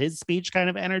middle of his speech kind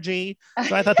of energy.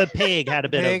 So I thought the pig had a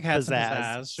bit Pig of had pizzazz, some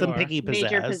pizzazz, some sure. piggy pizzazz.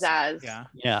 Major pizzazz. Yeah.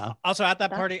 Yeah. Also at that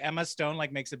That's- party, Emma Stone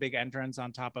like makes a big entrance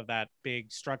on top of that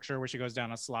big structure where she goes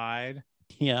down a slide.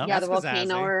 Yeah. Yeah, That's the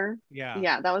volcano. pizzazzy. Or, Yeah.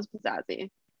 yeah, that was pizzazzy.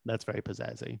 That's very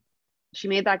pizzazzy. She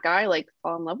made that guy like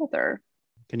fall in love with her.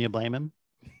 Can you blame him?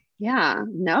 Yeah,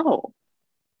 no.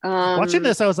 Watching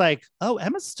this, I was like, oh,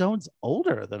 Emma Stone's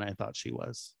older than I thought she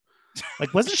was.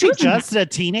 Like, wasn't She she was- just a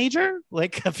teenager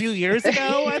like a few years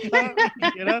ago? I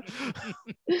thought, you know?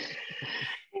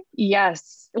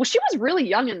 Yes. Well, she was really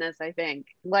young in this, I think.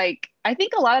 Like, I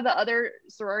think a lot of the other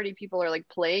sorority people are like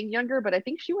playing younger, but I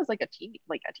think she was like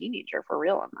a teenager for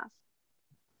real on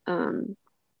this.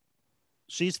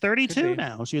 She's Could 32 be.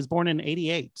 now. She was born in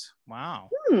 88. Wow.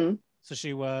 Hmm. So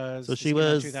she was. So this she came out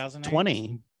in was 2008?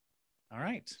 20, All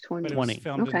right. 20. But it 20. was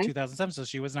filmed Okay. in 2007, so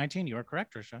she was 19. You were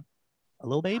correct, Trisha. a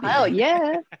little baby. Oh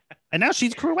yeah. And now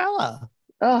she's Cruella.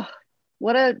 Oh,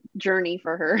 what a journey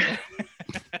for her.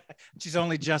 She's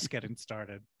only just getting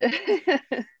started.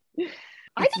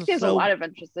 I think there's a So- lot of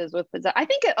entrances with pizza. I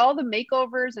think all the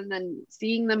makeovers and then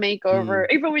seeing the makeover,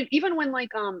 even when like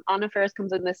Anna Faris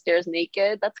comes in the stairs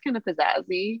naked, that's kind of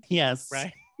pizzazzy. Yes.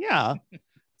 Right? Yeah.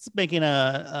 It's making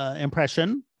a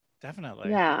impression. Definitely.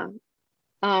 Yeah.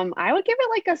 I would give it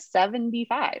like a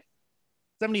 75.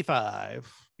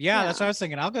 75. Yeah, that's what I was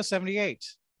thinking. I'll go 78.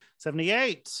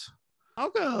 78. I'll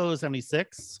go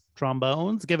 76.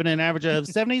 Trombones, given an average of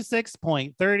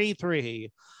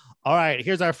 76.33. All right,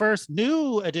 here's our first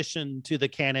new addition to the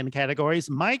canon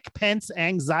categories: Mike Pence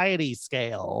anxiety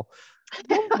scale.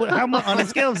 On a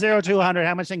scale of 0 to 100,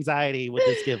 how much anxiety would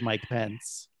this give Mike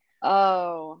Pence?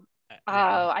 I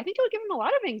think it would give him a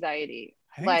lot of anxiety.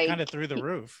 I think it's kind of through the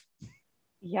roof.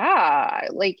 Yeah,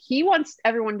 like he wants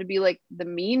everyone to be like the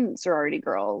mean sorority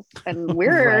girls, and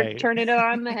we're turning it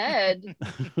on the head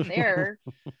there.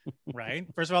 Right.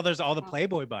 First of all, there's all the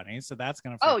Playboy bunnies, so that's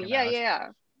gonna.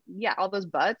 Yeah. All those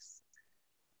butts.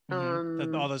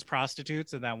 All those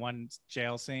prostitutes in that one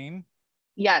jail scene.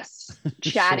 Yes,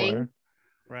 chatting. Sure.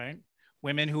 Right.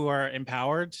 Women who are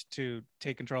empowered to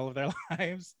take control of their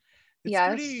lives.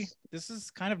 This is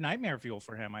kind of nightmare fuel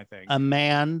for him, I think. A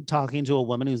man talking to a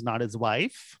woman who's not his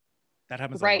wife. That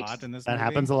happens a lot in this movie. That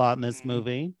happens a lot in this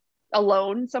movie.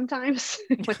 Alone sometimes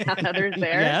without others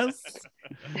there. Yes.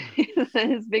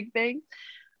 His big thing.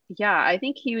 Yeah, I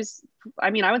think he was,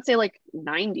 I would say like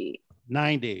 90.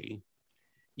 90.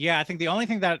 Yeah, I think the only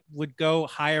thing that would go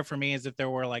higher for me is if there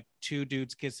were like two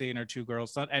dudes kissing or two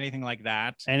girls, not anything like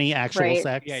that. Any actual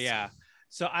sex. Yeah.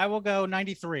 So I will go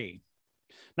 93.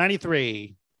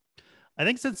 93. I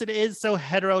think since it is so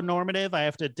heteronormative, I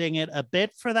have to ding it a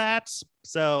bit for that.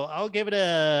 So I'll give it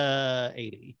a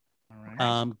 80. All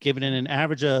right. Giving it an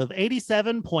average of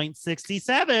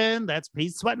 87.67. That's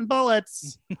peas, sweat, and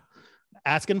bullets.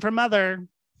 Asking for mother.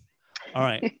 All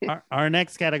right. Our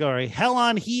next category, Hell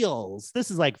on Heels.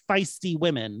 This is like feisty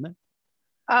women.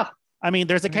 Oh. I mean,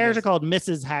 there's a character called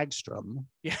Mrs. Hagstrom.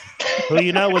 Yeah.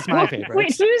 Who was my favorite.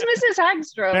 Wait, who's Mrs.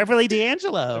 Hagstrom? Beverly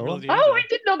D'Angelo. Oh, I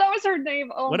didn't know that was her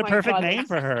name. Oh, what a perfect name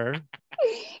for her.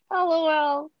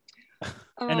 LOL.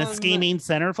 And a scheming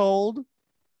centerfold.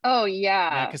 Oh,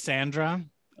 yeah. Cassandra.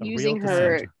 Using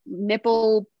her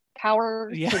nipple power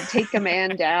to take a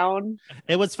man down.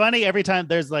 It was funny every time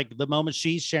there's like the moment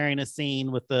she's sharing a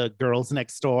scene with the girls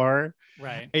next door.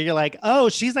 Right. And you're like, oh,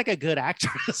 she's like a good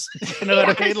actress. You know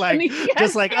what I mean? Like,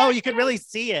 just like, oh, you can really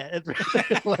see it.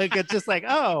 Like, it's just like,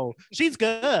 oh, she's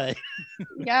good.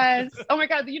 Yes. Oh my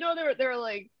God. You know, they're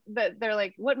like,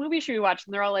 what movie should we watch?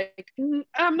 And they're all like,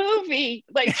 a movie.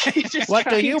 Like, just what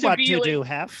do you want to like, do,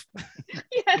 Hef?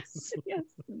 Yes.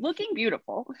 Looking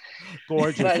beautiful.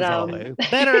 Gorgeous as always.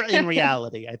 Better in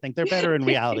reality. I think they're better in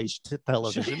reality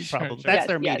television, probably. That's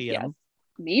their medium. Yes.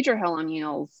 Major Hell on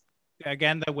Heels.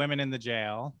 Again, the women in the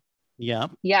jail. Yeah.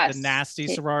 Yes. The nasty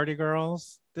sorority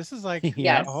girls. This is like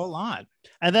a whole lot.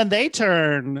 And then they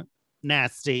turn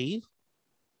nasty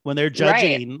when they're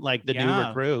judging like the new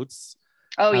recruits.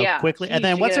 Oh, yeah. Quickly. And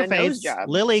then what's her face?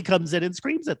 Lily comes in and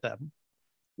screams at them.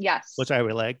 Yes. Which I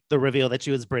really like. The reveal that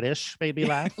she was British made me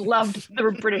laugh. Loved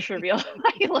the British reveal.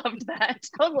 I loved that.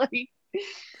 Totally.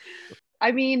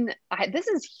 I mean, this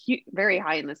is very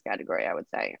high in this category, I would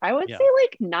say. I would say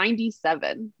like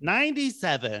 97.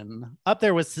 97. Up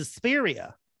there with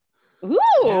Suspiria.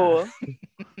 Ooh.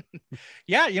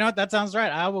 Yeah, you know what? That sounds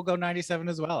right. I will go 97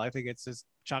 as well. I think it's just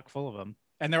chock full of them.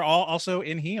 And they're all also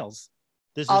in heels.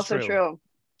 This is also true.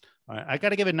 All right, I got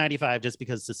to give it 95 just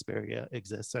because Suspiria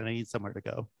exists and I need somewhere to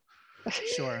go.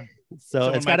 Sure. So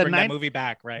it's got a that movie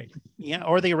back, right? Yeah,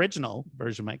 or the original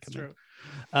version might come true.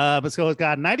 But so it's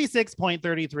got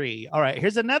 96.33. All right,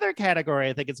 here's another category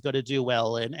I think it's going to do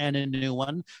well in, and a new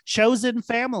one: chosen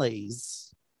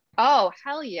families. Oh,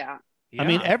 hell yeah. I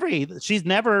mean, she's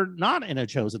never not in a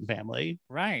chosen family.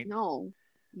 Right. No.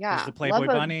 Yeah. There's the Playboy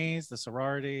bunnies, the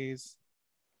sororities.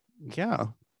 Yeah,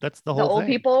 that's the whole old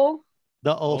thing. People.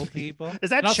 The old people.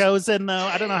 Is that chosen though?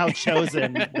 I don't know how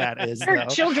chosen that is. Her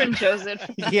children chosen.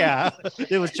 Yeah,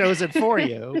 it was chosen for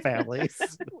you, families.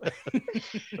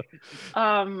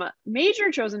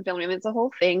 Major chosen family. I mean, it's a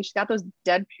whole thing. She's got those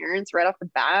dead parents right off the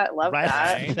bat. Love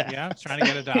that. Right. Yeah, trying to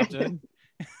get adopted.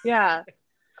 Yeah.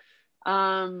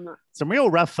 Some real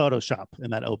rough Photoshop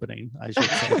in that opening, I should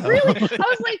say. Really? I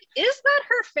was like, is that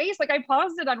her face? Like, I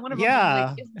paused it on one of them.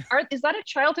 Yeah. Like, is that a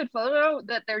childhood photo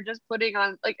that they're just putting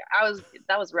on? Like,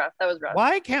 that was rough.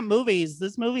 Why can't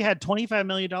this movie had $25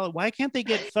 million. Why can't they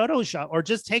get Photoshop or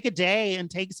just take a day and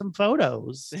take some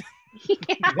photos? Yeah.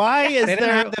 Why is they didn't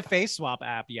there have the face swap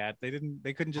app yet? They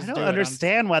couldn't just I don't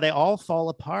understand why they all fall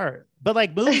apart. But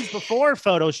like movies before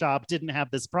Photoshop didn't have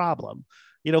this problem.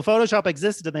 You know, Photoshop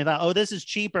existed and they thought, oh, this is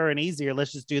cheaper and easier.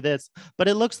 Let's just do this. But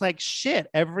it looks like shit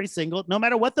no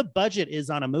matter what the budget is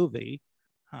on a movie.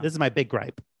 This is my big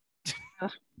gripe.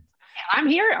 I'm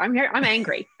here. I'm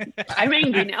angry. I'm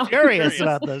angry now. Furious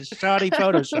about the shoddy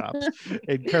Photoshop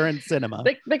in current cinema.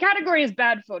 The category is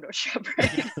bad Photoshop,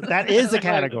 right? That is a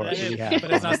category That is, we have,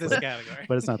 but it's not this honestly. category.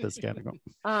 But it's not this category.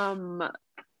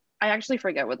 I actually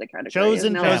forget what the category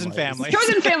Chosen is. Chosen family.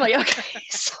 Chosen family. Okay,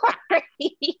 sorry.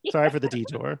 Sorry for the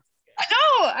detour.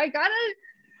 No, I gotta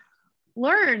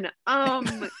learn.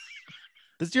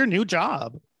 This is your new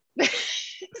job.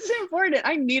 It's important.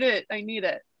 I need it. I need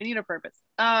a purpose.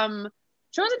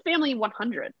 Chosen Family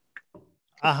 100.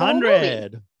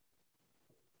 100.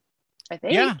 I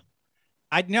think. Yeah.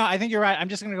 I think you're right. I'm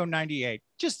just gonna go 98.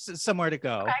 Just somewhere to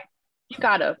go. Okay. You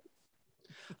gotta.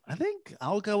 I think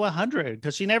I'll go 100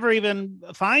 because she never even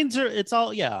finds her. It's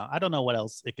all, yeah. I don't know what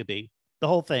else it could be. The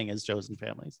whole thing is Chosen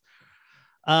Families.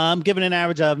 Given an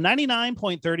average of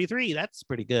 99.33. That's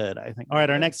pretty good, I think. All right,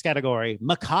 our next category,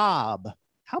 macabre.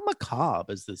 How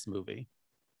macabre is this movie?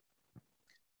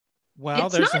 Well,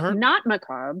 It's not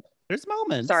macabre. There's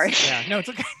moments. Sorry. Yeah, no, it's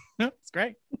okay. No, it's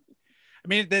great. I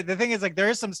mean, the thing is, like, there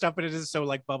is some stuff, but it is so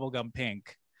like bubblegum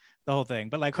pink, the whole thing.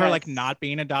 But like her like Yes. not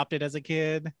being adopted as a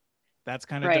kid, that's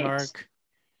kind of Right. dark.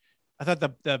 I thought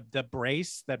the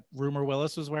brace that Rumor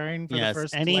Willis was wearing for the Yes,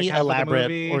 first any like, half of the elaborate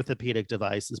movie. orthopedic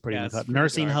device is pretty Yeah, it's macabre. pretty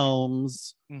Nursing dark.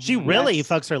 homes. She Mhm. really Yes.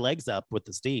 fucks her legs up with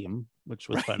the steam, which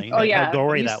was funny. Oh How yeah,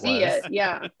 gory you that see was. it.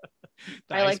 Yeah,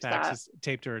 The I ice liked packs that. is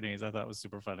taped to her knees. I thought was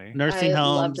super funny. Nursing I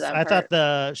loved homes. that I thought part.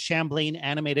 the shambling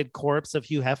animated corpse of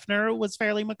Hugh Hefner was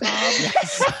fairly macabre.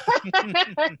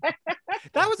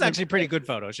 That was actually pretty good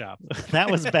Photoshop. That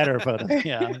was better photo.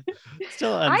 Yeah.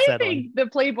 Still I unsettling. think the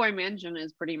Playboy Mansion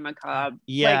is pretty macabre.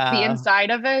 Yeah. like the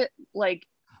inside of it, like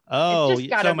Oh, just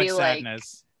gotta So much be like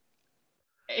sadness.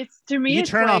 it's to me. you it's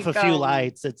turn off a like, few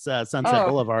lights. It's Sunset oh.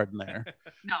 Boulevard in there.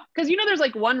 No, because there's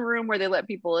like one room where they let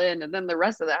people in, and then the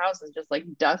rest of the house is just like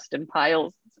dust and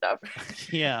piles and stuff.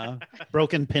 Yeah.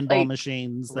 Broken pinball Like-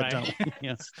 machines that Right. don't.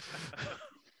 Yeah.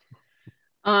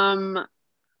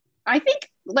 I think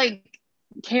like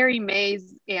Carrie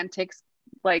May's antics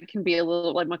like can be a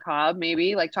little like macabre,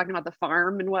 maybe like talking about the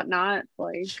farm and whatnot.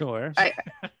 Like Sure.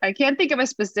 I can't think of a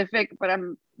specific, but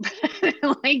I'm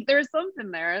like there's something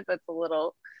there that's a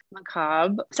little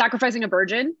macabre. Sacrificing a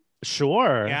virgin.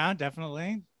 Sure. Yeah,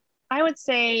 definitely. I would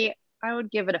say I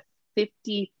would give it a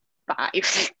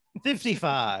 55.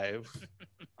 55.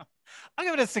 I'll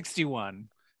give it a 61.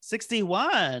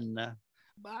 61.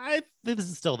 I think this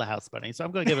is still the House Bunny, so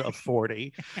I'm going to give it a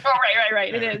 40. Oh,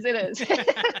 right. It is.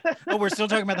 Oh, we're still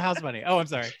talking about the house bunny. Oh, I'm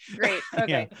sorry. Great.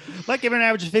 Okay. Yeah. But give it an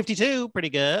average of 52. Pretty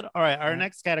good. All right. Our Yeah.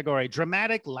 next category,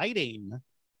 dramatic lighting.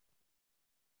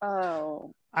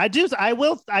 Oh. I did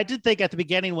think at the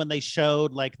beginning when they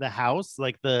showed like the house,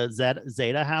 like the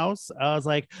Zeta house, I was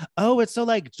like, oh, it's so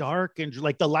like dark and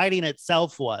like the lighting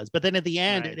itself was. But then at the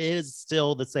end, Right. it is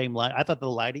still the same light. I thought the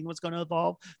lighting was going to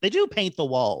evolve. They do paint the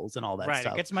walls and all that Right.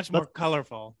 stuff. It gets much But- more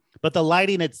colorful. But the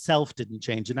lighting itself didn't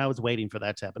change. And I was waiting for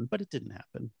that to happen, but it didn't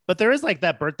happen. But there is like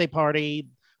that birthday party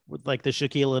with like the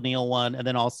Shaquille O'Neal one. And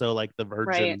then also like the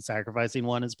virgin Right. sacrificing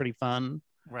one is pretty fun.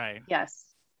 Right. Yes.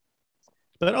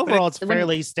 But overall, it's when-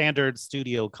 fairly standard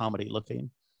studio comedy looking.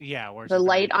 Yeah. Where The she's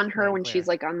light very- on her very when clear. she's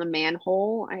like on the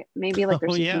manhole. Maybe like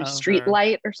there's Oh, some yeah, street sure.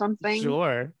 light or something.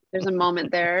 Sure. There's a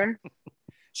moment there.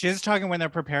 She is talking when they're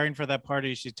preparing for that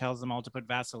party. She tells them all to put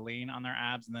Vaseline on their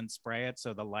abs and then spray it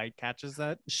so the light catches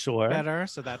that Sure. better.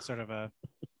 So that's sort of a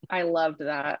I loved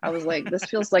that. I was like, this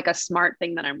feels like a smart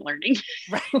thing that I'm learning.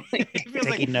 right. Like, It feels Taking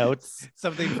like notes.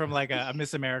 something from like a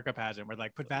Miss America pageant where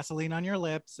like put Vaseline on your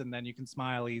lips and then you can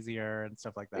smile easier and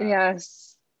stuff like that.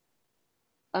 yes.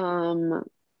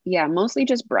 Yeah, mostly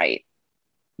just bright.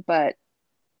 But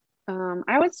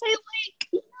I would say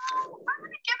like, I'm gonna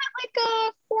give it like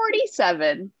a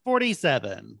 47.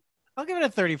 47. I'll give it a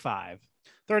 35.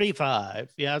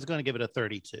 35. Yeah, I was going to give it a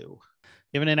 32.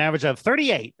 Giving an average of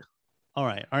 38. All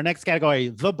right. Our next category,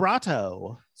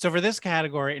 vibrato. So for this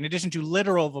category, in addition to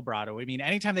literal vibrato, I mean,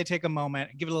 anytime they take a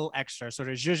moment, give it a little extra, sort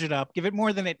of zhuzh it up, give it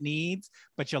more than it needs,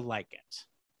 but you'll like it.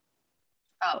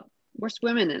 Oh, we're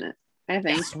swimming in it, I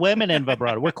think. Swimming in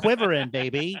vibrato. We're quivering,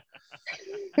 baby.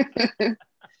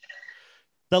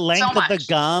 The length of the much.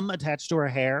 gum attached to her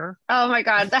hair. Oh my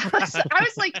God. I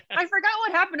was like, I forgot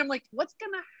what happened. I'm like, what's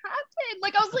gonna happen?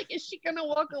 Like, I was like, is she gonna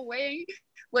walk away?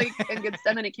 Like, and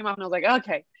then it came off and I was like,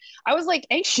 okay. I was like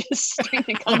anxious. during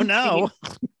the Oh no.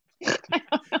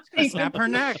 Snap her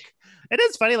neck. It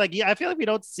is funny. Like, yeah, I feel like we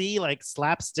don't see like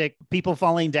slapstick people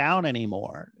falling down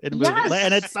anymore. Yes.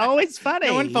 And it's always funny.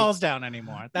 No one falls down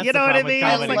anymore. That's You the know what I problem with mean?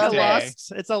 It's comedy like a today.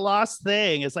 lost. It's a lost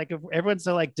thing. It's like if everyone's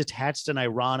so like detached and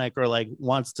ironic, or like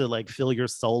wants to like fill your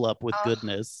soul up with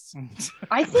goodness.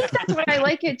 I think that's why I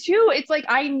like it too. It's like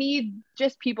I need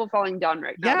just people falling down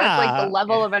right now. That's like the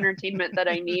level of entertainment that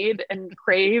I need and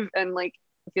crave, and like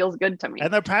it feels good to me.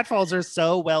 And the pratfalls are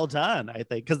so well done, I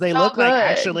think, because they So look like good.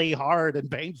 actually hard and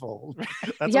painful.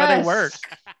 That's why they Yes. work.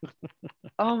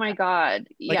 Oh my God.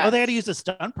 Like, Yes. oh, they had to use a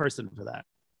stunt person for that.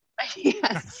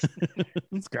 Yes.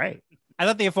 It's great. I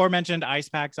thought the aforementioned ice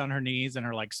packs on her knees and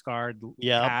her like scarred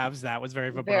Yep. calves, that was very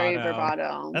vibrato. Very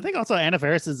bravado. I think also Anna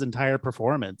Faris's entire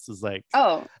performance is like,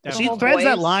 Oh, the she whole threads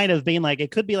that voice. line of being like, it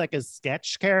could be like a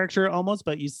sketch character almost,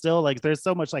 but you still like, there's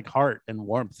so much like heart and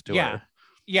warmth to Yeah. her.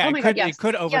 Yeah, Oh it my could, God, yes. it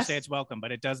could overstay Yes. its welcome,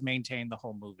 but it does maintain the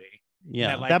whole movie. Yeah.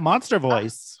 That, like- that monster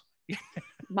voice. That's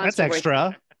Monster voice.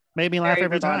 extra. Made me laugh Very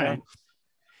every bravado. time.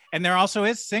 And there also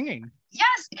is singing.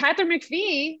 Yes, Catherine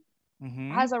McPhee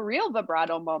Mhm. has a real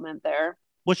vibrato moment there.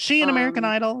 Was she an American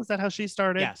Um, Idol? Is that how she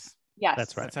started? Yes, Yes,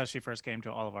 That's right. that's how she first came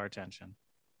to all of our attention.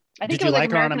 I think Did it you was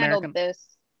like her on American Idol American- this.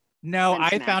 No, And I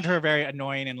Smash. found her very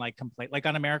annoying and like complaint. Like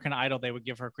on American Idol, they would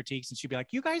give her critiques and she'd be like,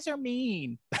 "You guys are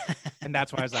mean," and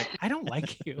that's why I was like, "I don't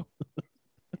like you."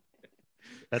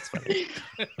 That's funny.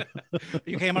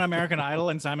 You came on American Idol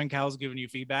and Simon Cowell's giving you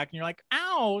feedback, and you're like,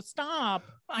 "Ow, stop!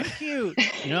 I'm cute."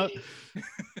 You know,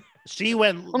 she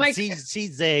went, Oh my- she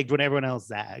zigged when everyone else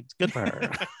zagged. Good for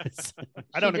her.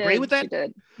 I don't She agree did, with that. She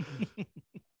did.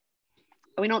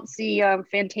 We don't see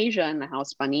Fantasia in the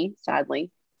house bunny,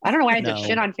 sadly. I don't know why I No. did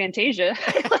shit on Fantasia.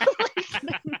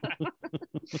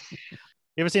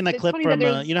 You ever seen that It's clip funny that from,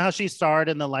 there's- you know how she starred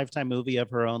in the Lifetime movie of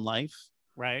her own life?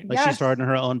 Right? Like she Yes. starred in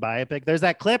her own biopic. There's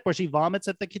that clip where she vomits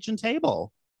at the kitchen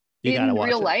table. You gotta in watch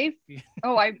real it. life?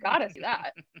 Oh, I've got to see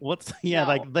that. What's yeah,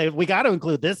 No. like we got to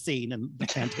include this scene in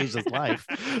Fantasia's life.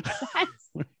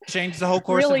 That's Changed the whole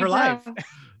course really of her life. rough.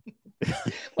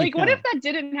 Like, what Yeah. if that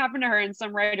didn't happen to her and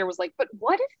some writer was like, but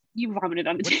what if you vomited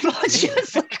on the table? And she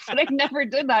was like, but I never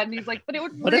did that. And he's like, but it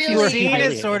would What if really you were The scene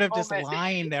humiliated? is sort of just moment.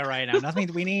 lying there right now.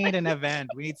 Nothing. We need an event.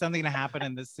 We need something to happen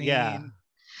in the scene. Yeah.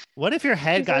 What if your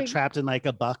head She's got like- trapped in like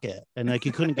a bucket and like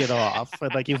you couldn't get off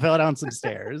and like you fell down some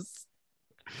stairs?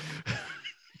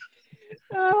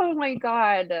 Oh my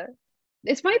God.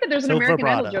 It's funny that there's an So American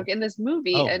Idol vibrato. joke in this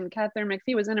movie, Oh. and Catherine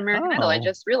McPhee was in American Idol. I Oh.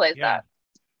 just realized Yeah. that.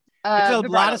 It's a lot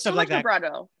Vibrato. of stuff So like much that.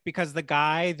 vibrato. Because the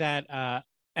guy that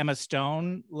Emma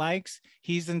Stone likes,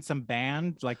 he's in some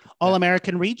band like All the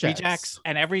American Rejects. Rejects,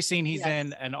 and every scene he's Yes.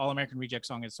 in, an All American Reject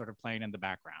song is sort of playing in the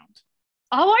background.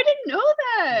 Oh, I didn't know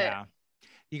that. Yeah,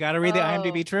 you got to read the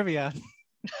IMDb Oh. trivia.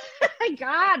 I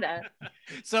gotta.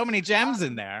 So many gems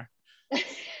in there.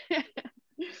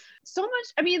 So much.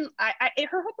 I mean,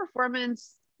 her whole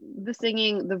performance, the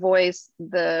singing, the voice,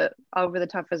 the over the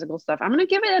top physical stuff. I'm gonna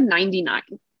give it a 99.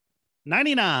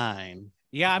 99.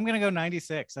 Yeah, I'm gonna go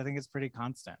 96. I think it's pretty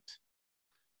constant.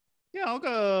 Yeah, I'll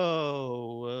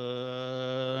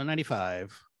go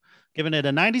 95. Giving it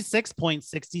a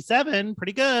 96.67.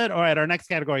 Pretty good. All right, our next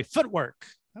category, footwork.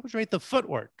 How would you rate the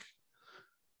footwork?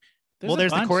 Well,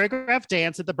 there's the choreographed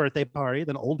dance at the birthday party,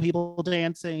 then old people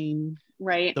dancing,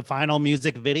 Right. the final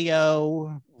music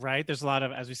video. Right. There's a lot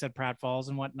of, as we said, pratfalls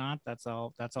and whatnot. That's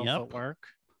all. That's all Yep. footwork.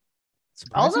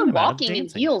 All the Surprising amount of walking in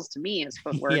dancing. heels to me is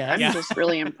footwork. Yeah. I'm Yeah. just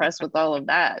really impressed with all of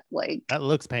that. Like That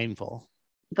looks painful.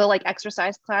 the like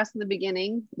exercise class in the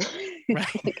beginning. Right.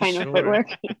 The kind of Sure. footwork.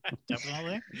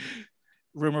 Definitely.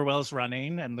 Rumor Will's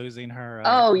running and losing her.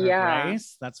 Oh, her yeah.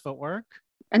 grace. That's footwork.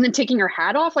 And then taking her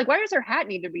hat off. Like, why does her hat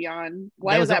need to be on?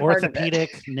 Why That is was that an part of it?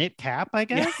 orthopedic knit cap, I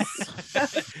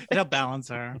guess. It'll balance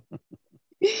her.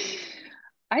 I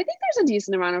think there's a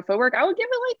decent amount of footwork. I would give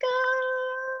it like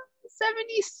a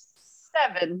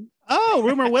 77. Oh,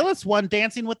 Rumor Willis won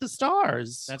Dancing with the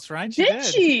Stars. That's right. She Did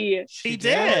she? She I did.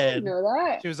 didn't know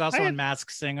that. She was also I in had-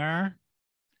 Masked Singer.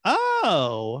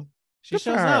 Oh, She good for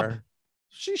shows up. her.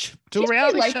 To She's a pretty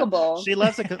reality show. likable. She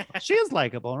loves it. She is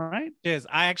likable, right? She is.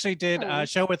 I actually did Oh. a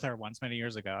show with her once many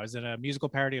years ago. I was in a musical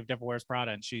parody of Devil Wears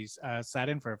Prada, and she's sat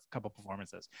in for a couple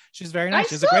performances. She's very I nice.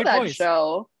 She has saw a great that voice.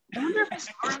 show. I wonder if I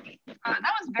saw it. That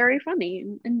was very funny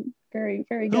and very,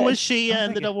 very good. Who was she Oh, in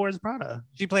thank The you. Devil Wears Prada?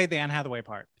 She played the Anne Hathaway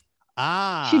part.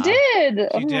 Ah, She did.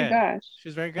 Oh She my did. gosh. She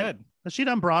was very good. Has she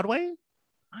done Broadway?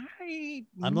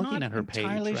 I'm looking not at her page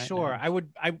entirely right sure.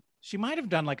 now. She might have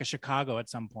done like a Chicago at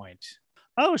some point.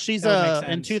 Oh, she's That would make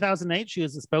in sense. 2008. She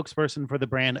was a spokesperson for the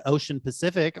brand Ocean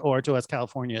Pacific, or to us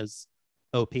California's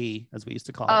OP, as we used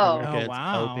to call it. Oh. When we were Oh, kids.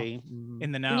 wow. OP. Mhm.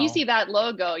 In the know. When you see that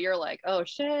logo, you're like, oh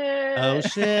shit. Oh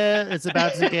shit! It's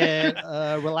about to get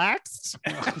relaxed.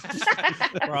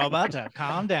 We're all about to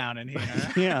calm down in here.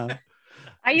 Yeah.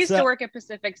 I used So- to work at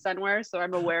Pacific Sunwear, so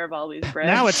I'm aware of all these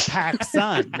brands. Now it's Pac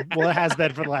Sun. Well, it has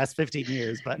been for the last 15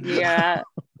 years, but yeah.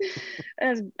 It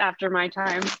was after my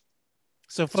time.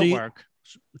 So So you- footwork.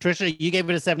 Trisha, you gave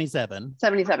it a 77.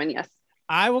 77, yes.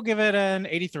 I will give it an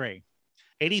 83.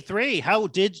 83. How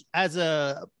did, as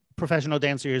a professional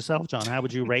dancer yourself, John, how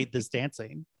would you rate this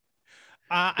dancing?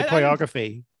 The I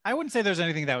choreography? wouldn't say there's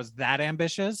anything that was that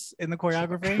ambitious in the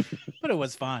choreography, but it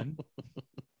was fun.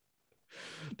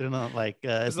 They're not like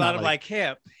There's it's a lot not of like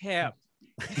hip, yeah.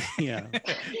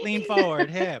 lean forward,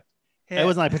 hip. It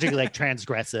wasn't like particularly like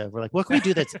transgressive. We're like, what can we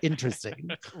do that's interesting?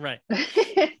 right.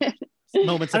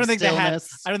 Moments I don't of think they had.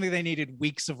 stillness. I don't think they needed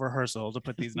weeks of rehearsal to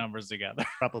put these numbers together.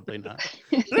 Probably not.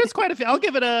 There's quite a few. I'll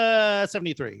give it a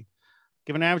 73.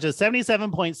 Give an average of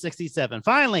 77.67.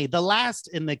 Finally, the last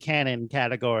in the canon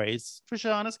categories.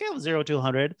 Trisha, on a scale of 0 to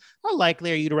 100, how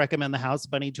likely are you to recommend the House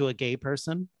Bunny to a gay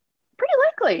person? Pretty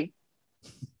likely.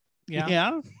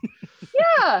 Yeah.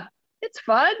 Yeah. It's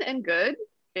fun and good.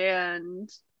 And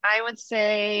I would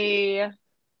say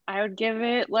I would give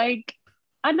it like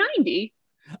a 90.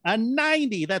 A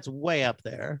 90. That's way up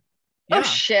there. Yeah. Oh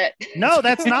shit. No,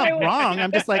 that's not wrong.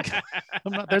 I'm just like,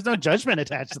 there's no judgment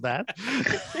attached to that.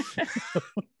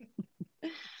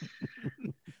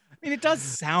 I mean, it does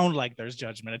sound like there's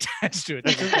judgment attached to it.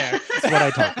 That's just fair. That's what I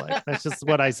talk like. That's just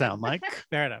what I sound like.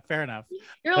 Fair enough. Fair enough.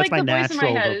 You're That's like my the voice in my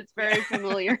natural head. vote. It's very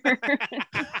familiar.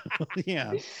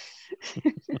 Yeah.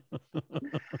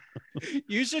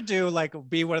 You should do like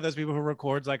be one of those people who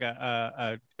records like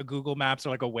a Google Maps or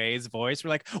like a Waze voice. We're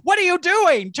like, what are you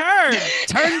doing? Turn.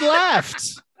 Turn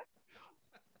left.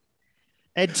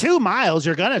 At 2 miles,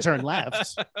 you're gonna turn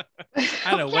left. I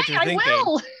don't know what Okay, you're thinking. I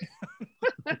will.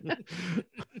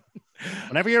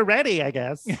 Whenever you're ready, I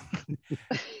guess.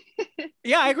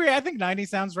 Yeah, I agree. I think 90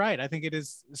 sounds right. I think it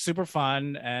is super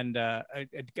fun and a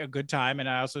good time. And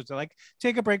I also like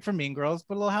take a break from Mean Girls,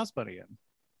 put a little House Bunny in.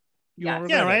 You Yeah. won't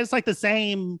Yeah, regret right. it. It's like the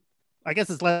same. I guess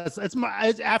it's less. It's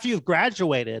after you've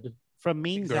graduated from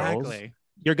Mean Girls, Exactly.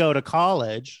 you go to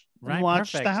college and Right.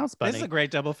 watch Perfect. the House Bunny. This is a great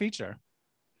double feature.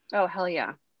 Oh hell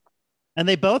yeah. And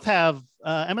they both have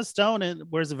Emma Stone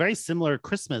wears a very similar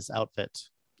Christmas outfit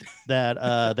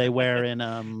that they wear in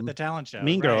The talent show.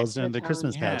 Mean right. Girls and The the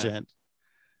Christmas talent, yeah. pageant.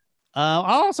 I'll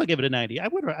also give it a 90. I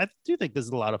do think this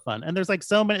is a lot of fun. And there's like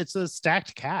so many, it's a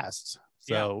stacked cast.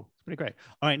 So it's pretty great.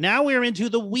 All right, now we're into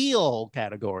the wheel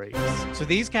categories. So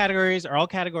these categories are all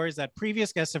categories that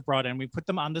previous guests have brought in. We put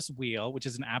them on this wheel, which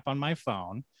is an app on my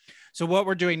phone. So what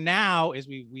we're doing now is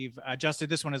we've adjusted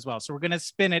this one as well. So we're going to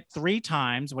spin it 3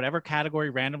 times. Whatever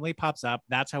category randomly pops up,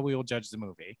 that's how we will judge the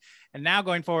movie. And now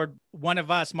going forward, one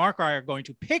of us, Mark or I, are going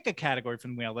to pick a category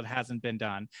from the wheel that hasn't been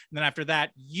done. And then after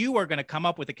that, you are going to come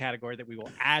up with a category that we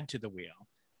will add to the wheel.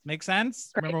 Make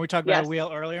sense? Great. Remember we talked about Yes. a wheel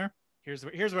earlier? Here's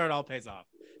where it all pays off.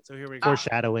 So here we go.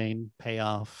 Foreshadowing,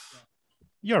 payoff.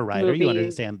 You're a writer. You Movies.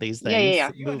 understand these things.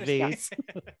 Yeah. You understand.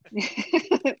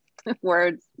 Movies.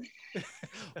 Words.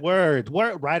 Word.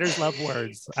 Writers love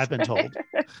words, I've been told.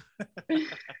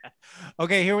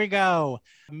 Okay, here we go.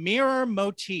 Mirror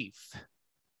motif.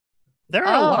 There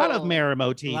are a lot of Oh. mirror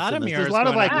motifs. A lot of in this. There's mirrors a lot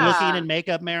of going like on. looking Yeah. in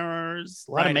makeup mirrors.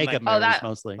 A lot Right, of and, makeup like- mirrors that-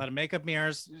 mostly. A lot of makeup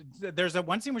mirrors. There's a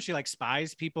one scene where she like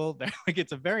spies people. Like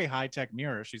it's a very high tech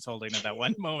mirror she's holding at that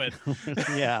one moment.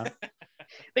 Yeah.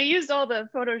 They used all the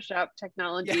Photoshop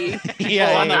technology.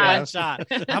 Yeah, on the yeah. one shot.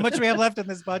 How much do we have left in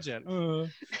this budget?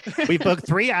 We booked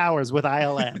 3 hours with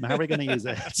ILM. How are we going to use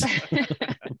it?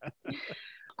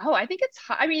 Oh, I think it's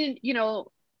high. I mean,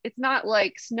 it's not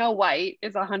like Snow White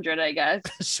is 100, I guess.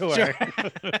 Sure.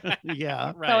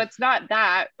 Yeah. Right. So it's not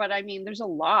that, but I mean, there's a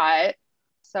lot.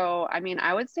 So, I mean,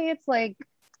 I would say it's like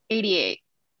 88.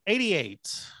 88.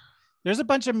 There's a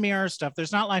bunch of mirror stuff.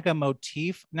 There's not like a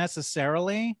motif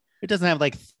necessarily. It doesn't have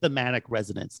like thematic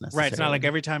resonance necessarily. Right. It's not like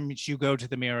every time you go to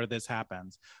the mirror, this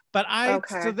happens. But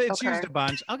Okay, it's okay. used a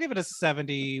bunch. I'll give it a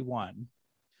 71.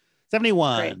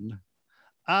 71.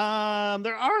 There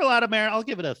are a lot of mirror. I'll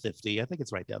give it a 50. I think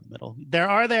it's right down the middle. There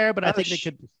are there, but I Oh, think they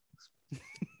could.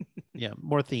 Yeah,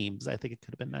 more themes. I think it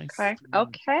could have been nice. Okay.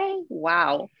 Okay.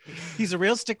 Wow. He's a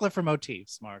real stickler for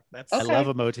motifs, Mark. That's I Okay. love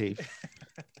a motif.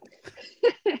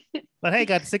 But hey,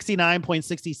 got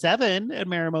 69.67 at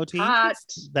Mirror Motif. Hot.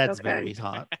 That's Okay. very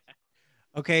hot.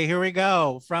 Okay, here we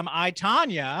go. From I,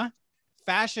 Tanya,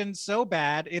 fashion so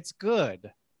bad, it's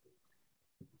good.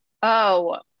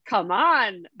 Oh, come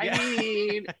on. Yeah. I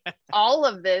mean, all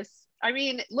of this I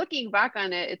mean, looking back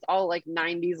on it, it's all like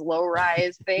 90s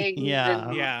low-rise things. Yeah.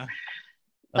 and, Yeah.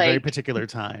 A very like, particular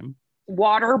time.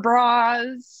 water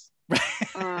bras.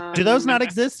 Do those not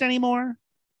exist anymore?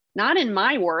 Not in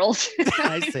my world.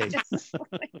 I see. Just,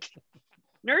 like,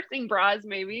 nursing bras,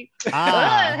 maybe.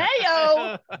 Ah. Hey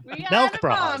yo, we Milk had a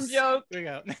bras. mom joke. There you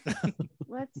go.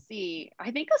 Let's see.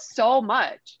 I think of so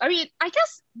much. I mean, I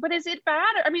guess, but is it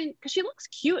bad? I mean, because she looks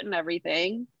cute and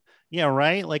everything. Yeah,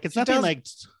 right. Like it's She nothing does- like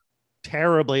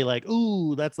terribly like,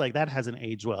 ooh, that's like that hasn't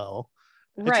aged well.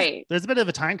 It's just- Right. there's a bit of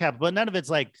a time cap, but none of it's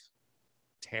like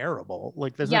terrible.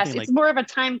 Like there's Yes, nothing it's like more of a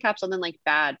time capsule than like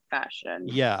bad fashion.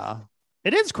 yeah.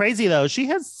 It is crazy though. She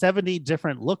has 70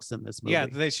 different looks in this movie.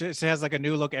 Yeah, she has like a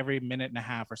new look every minute and a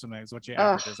half or something. Is what she Ugh.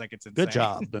 averages. Like it's insane. Good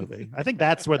job, movie. I think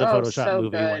that's where the Oh, Photoshop so movie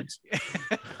good.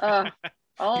 went.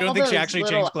 All You don't think she those actually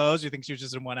little- changed clothes? You think she was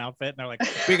just in one outfit? And they're like,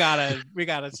 we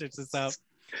gotta switch this up.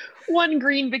 one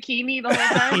green bikini the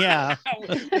whole time? Yeah.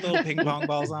 With little ping pong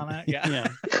balls on it. Yeah.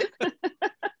 Yeah.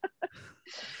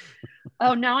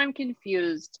 Oh, now I'm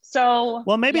confused. So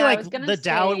Well, maybe yeah, I like was gonna the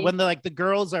doubt say- when the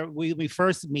girls are we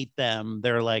first meet them,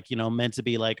 they're like, you know, meant to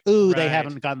be like, ooh, they Right.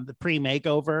 haven't gotten the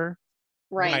pre-makeover.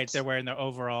 right, They're wearing their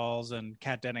overalls, and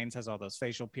Kat Dennings has all those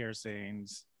facial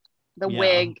piercings. the Yeah.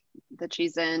 wig that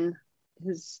she's in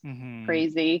is Mhm.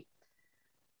 crazy.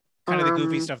 Kind of the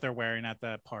goofy Um, stuff they're wearing at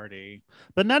the party.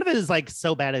 But none of it is like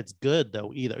so bad it's good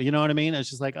though either. You know what I mean? It's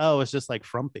just like, oh, it's just like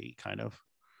frumpy kind of.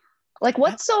 Like,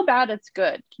 what's so bad it's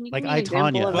good? Can you Like give me an I,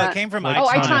 example Tonya. of Well, it that? came from Like Oh,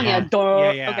 I Tonya. Tonya. Duh.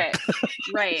 Yeah, yeah. Okay.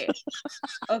 Right.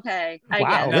 Okay. I Wow, get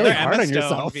it. really Another hard Emma on Stone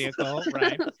yourself. vehicle,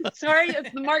 right? Sorry,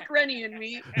 it's the Mark Rennie in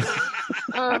me.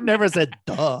 I've never said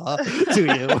duh to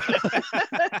you.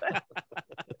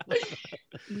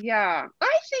 Yeah,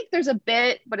 I think there's a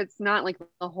bit, but it's not like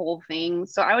the whole thing.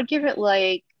 So I would give it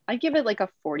like, a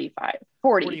 45,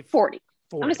 40.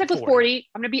 I'm gonna stick with 40.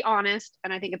 I'm gonna be honest,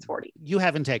 and I think it's 40. You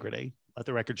have integrity. Let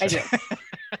the record I show. do.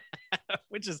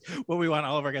 Which is what we want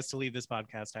all of our guests to leave this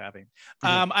podcast having.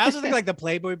 I also think like the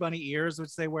Playboy bunny ears,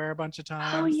 which they wear a bunch of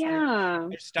times. Oh Like, yeah.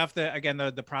 there's stuff that again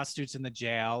the prostitutes in the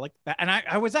jail like that. And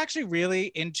I was actually really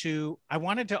into, I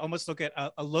wanted to almost look at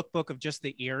a lookbook of just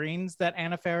the earrings that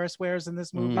Anna Faris wears in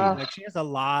this movie. Mm. Like she has a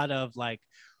lot of like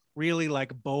really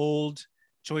like bold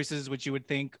choices which you would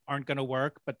think aren't going to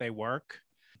work, but they work.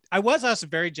 I was also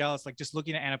very jealous, like just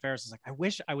looking at Anna Faris, is like, I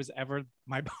wish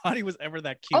my body was ever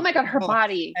that cute. Oh my god, her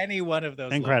body. Any one of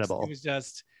those. Incredible. Looks. It was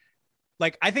just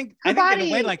like, I think Her in a way,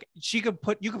 body. like you could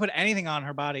put anything on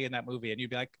her body in that movie and you'd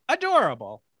be like,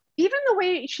 adorable. Even the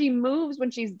way she moves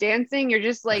when she's dancing, you're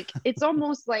just like, it's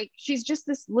almost like she's just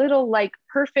this little like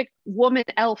perfect woman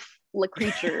elf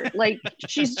creature. Like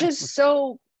she's just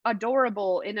so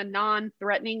adorable in a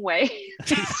non-threatening way.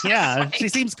 Yeah, she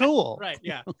seems cool. Right.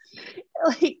 Yeah.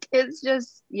 Like it's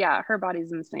just, yeah, her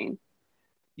body's insane.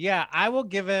 Yeah. I'll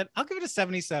give it a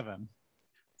 77.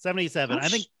 77. I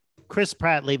think Chris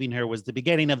Pratt leaving her was the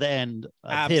beginning of the end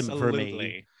of him for me.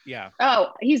 Absolutely. Yeah.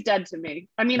 Oh, he's dead to me.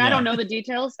 I mean, I Yeah. don't know the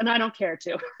details and I don't care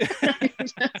to.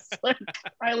 Just, like,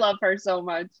 I love her so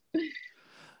much.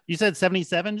 You said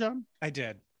 77, John? I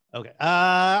did. Okay.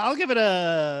 I'll give it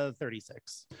a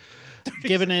 36.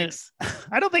 Giving it,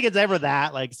 I don't think it's ever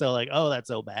that like, so like, oh, that's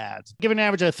so bad. Giving an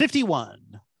average of 51.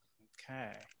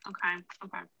 Okay.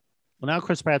 Okay. Well, now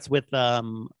Chris Pratt's with a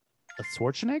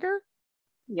Schwarzenegger.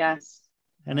 Yes,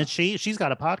 And it's she's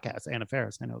got a podcast, Anna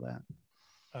Faris. I know that.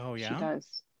 Oh she yeah. does.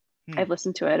 Hmm. I've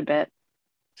listened to it a bit.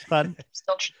 Fun.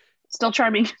 Still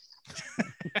charming.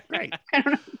 Great. I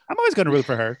don't know. I'm always going to root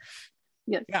for her.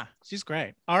 Yes. Yeah, she's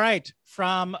great. All right.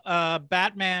 From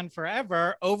Batman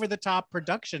Forever, over the top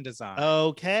production design.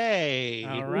 Okay.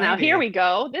 All Now righty. here we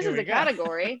go. This Here is we a go.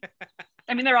 category.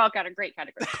 I mean, they're all kind of great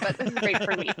categories, but this is great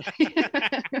for me.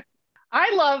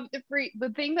 I love the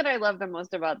thing that I love the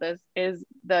most about this is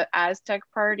the Aztec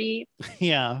party.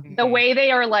 Yeah. The way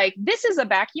they are like, this is a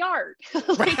backyard.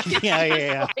 Like, it's Yeah, yeah, just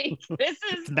yeah. like, this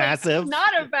is It's massive. not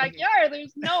a backyard.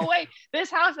 There's no way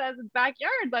this house has a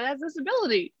backyard, but has this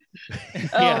ability.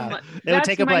 Yeah. It would that's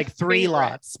take up my like 3 favorite.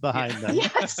 lots behind them.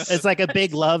 Yes. It's like a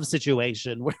big love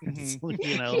situation where it's,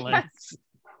 you know, like Yes.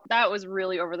 That was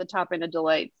really over the top in a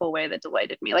delightful way that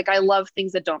delighted me. Like I love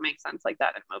things that don't make sense like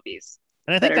that in movies.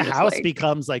 and I think that the are just house like-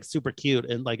 becomes like super cute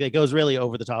and like it goes really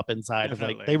over the top inside of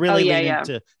like Definitely. they really Oh, yeah, lean yeah.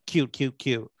 into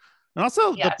cute. And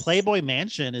also Yes. the Playboy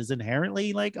Mansion is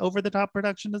inherently like over the top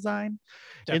production design.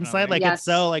 Definitely. Inside, like Yes. it's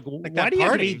so like, Like why that do you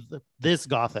have to party. be this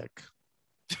gothic?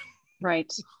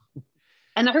 Right.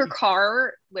 And her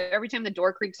car, every time the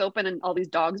door creaks open and all these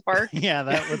dogs bark. Yeah,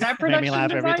 that was Is that made me production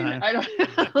laugh every design? time. I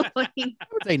don't know. Like, I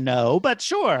would say no, but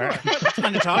sure. It's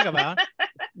fun to talk about.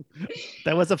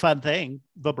 That was a fun thing.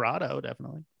 Vibrato,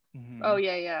 definitely. Mhm. Oh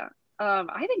yeah.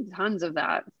 I think tons of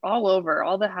that all over,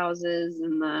 all the houses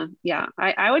and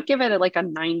I would give it like a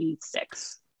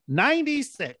 96.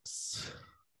 96.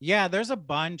 Yeah, there's a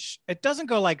bunch. It doesn't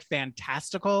go like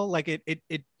fantastical. Like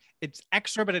it's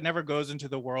extra, but it never goes into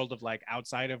the world of like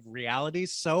outside of reality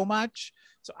so much.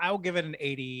 So I will give it an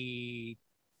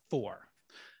 84.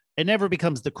 It never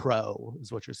becomes The Crow,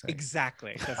 is what you're saying.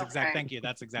 Exactly. That's exact. Thank you.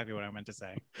 That's exactly what I meant to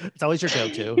say. It's always your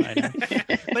go-to. I know.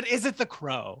 But is it The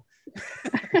Crow?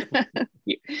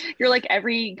 You're like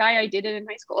every guy I dated in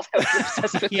high school. I was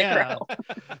obsessed with The Crow.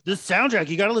 The soundtrack,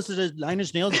 you got to listen to Nine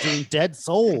Inch Nails doing Dead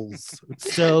Souls.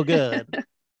 It's so good.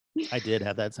 I did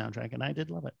have that soundtrack and I did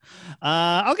love it.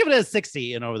 I'll give it a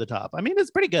 60 and over the top. I mean,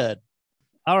 it's pretty good.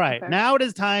 All right, now it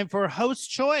is time for host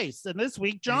choice. And this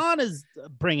week, John is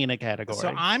bringing a category.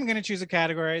 So I'm going to choose a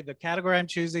category. The category I'm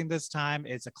choosing this time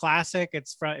is a classic.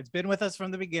 It's been with us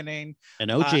from the beginning. An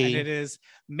OG. And it is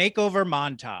Makeover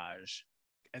Montage.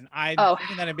 And I'm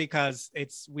thinking that because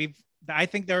I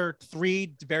think there are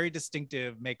 3 very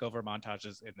distinctive makeover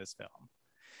montages in this film.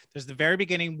 There's the very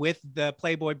beginning with the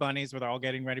Playboy bunnies where they're all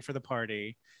getting ready for the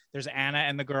party. There's Anna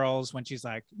and the girls when she's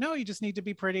like, no, you just need to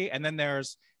be pretty. And then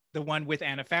there's the one with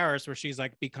Anna Faris where she's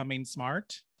like becoming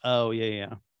smart. Oh,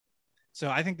 yeah. So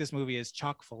I think this movie is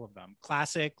chock full of them.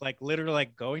 Classic, like literally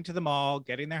like going to the mall,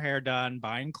 getting their hair done,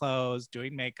 buying clothes,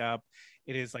 doing makeup.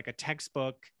 It is like a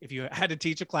textbook. If you had to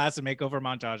teach a class in makeover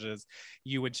montages,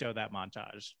 you would show that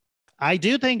montage. I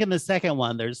do think in the second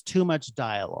one, there's too much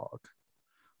dialogue.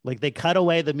 Like they cut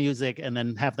away the music and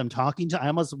then have them talking I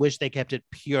almost wish they kept it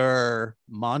pure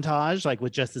montage, like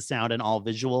with just the sound and all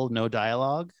visual, no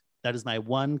dialogue. That is my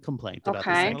one complaint about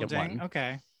the second one.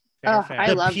 Okay. Fair.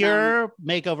 I love pure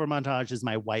makeover montage is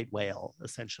my white whale,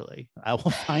 essentially. I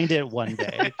will find it one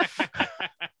day.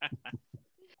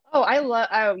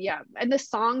 And the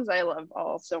songs I love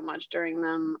all so much during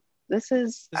them. This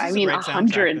is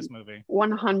 100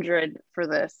 for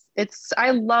this.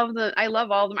 I love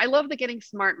all of them. I love the getting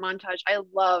smart montage. I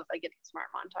love a getting smart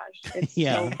montage. It's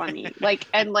so funny. Like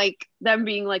them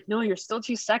being like, no, you're still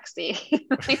too sexy.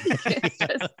 It's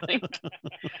just like,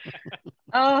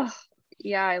 oh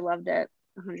yeah, I loved it.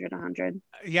 100.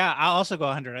 Yeah, I'll also go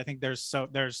 100. I think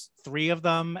there's 3 of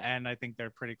them and I think they're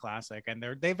pretty classic and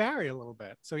they vary a little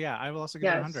bit. So yeah, I will also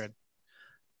give it 100.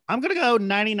 I'm gonna go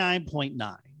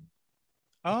 99.9.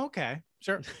 Oh, okay.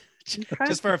 Sure.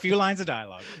 Just for a few lines of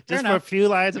dialogue.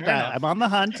 I'm on the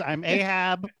hunt. I'm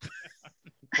Ahab.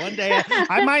 One day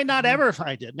I might not ever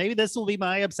find it. Maybe this will be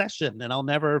my obsession and I'll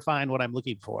never find what I'm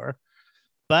looking for.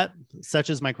 But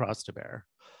such is my cross to bear.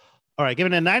 All right,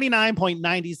 given a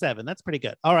 99.97. That's pretty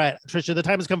good. All right, Trisha, the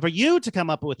time has come for you to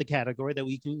come up with a category that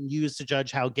we can use to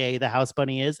judge how gay the House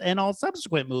Bunny is and all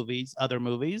subsequent other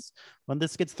movies, when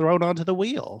this gets thrown onto the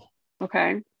wheel.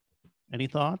 Okay. Any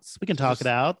thoughts? We can talk it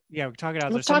out. Yeah, we can talk it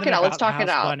out. Let's talk it out. Let's talk it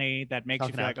out. Bunny that makes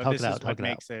you feel like, this is what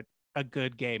makes it a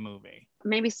good gay movie.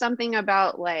 Maybe something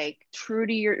about like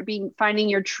finding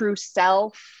your true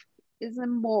self is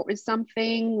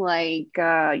something like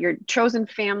your chosen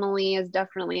family is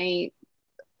definitely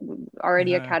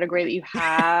already a category that you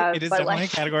have. It is definitely a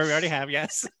category we already have.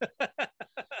 Yes.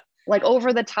 Like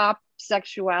over the top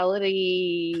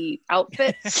sexuality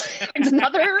outfits. It's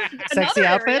another sexy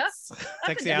outfits.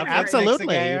 Sexy outfits.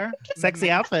 Absolutely. Sexy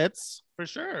outfits for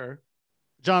sure.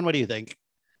 John, what do you think?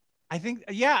 I think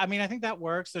that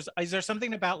works. Is there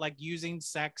something about like using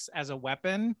sex as a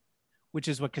weapon, which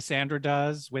is what Cassandra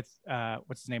does with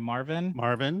what's his name,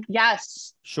 Marvin?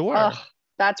 Yes. Sure. Oh,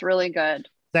 that's really good.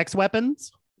 Sex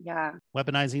weapons? Yeah.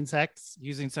 Weaponizing sex?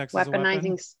 Using sex as a weapon?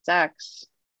 Weaponizing sex.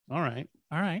 All right.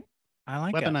 I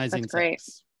like weaponizing it. That's great.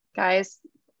 sex. Guys,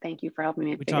 thank you for helping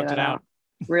me figure that out.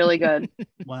 It really good.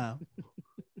 Wow.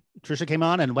 Trisha came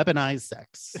on and weaponized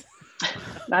sex.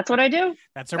 That's what I do.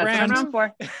 That's a brand. What I'm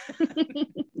for.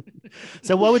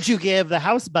 So what would you give the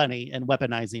House Bunny in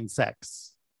weaponizing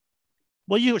sex?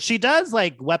 Well, she does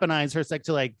like weaponize her sex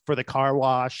to like for the car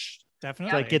wash.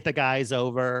 Definitely. To, like get the guys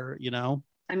over,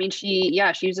 I mean, she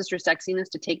uses her sexiness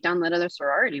to take down that other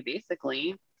sorority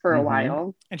basically for a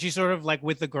while. And she sort of like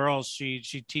with the girls, she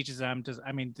teaches them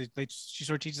she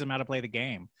sort of teaches them how to play the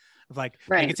game of like,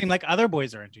 make it seem like other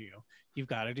boys are into you. You've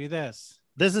got to do this.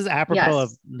 This is apropos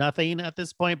of nothing at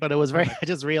this point, but it was I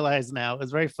just realized now, it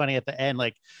was very funny at the end,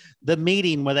 like the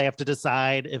meeting where they have to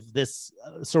decide if this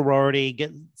sorority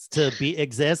gets to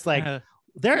exist. Like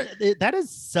that is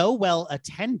so well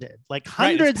attended. Like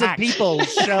hundreds of people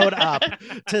showed up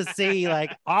to see,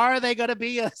 like, are they going to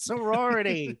be a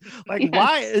sorority? Like,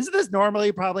 why isn't this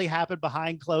normally probably happen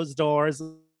behind closed doors?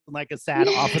 Like a sad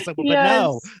office, but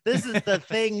no, this is the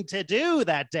thing to do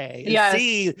that day.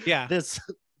 See this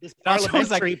this Also, it's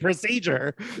parliamentary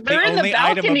procedure. They're in the only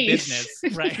item of balconies.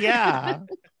 business, right? Yeah.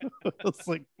 It's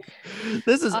like,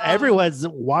 this is everyone's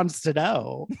wants to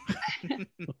know.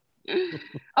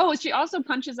 Oh, she also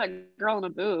punches that girl in the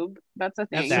boob. That's a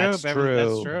thing. That's That's true.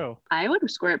 That's true. I would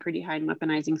score it pretty high in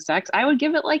weaponizing sex. I would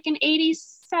give it like an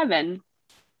 87.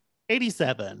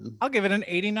 87. I'll give it an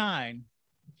 89.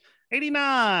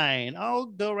 89. I'll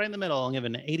go right in the middle and give it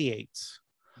an 88.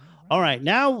 All right,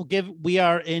 now we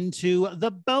are into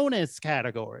the bonus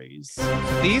categories.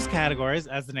 These categories,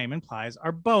 as the name implies,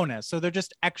 are bonus. So they're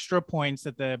just extra points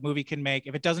that the movie can make.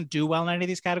 If it doesn't do well in any of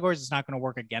these categories, it's not going to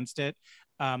work against it.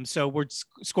 So we're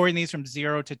scoring these from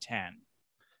 0 to 10.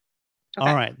 Okay.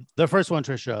 All right, the first one,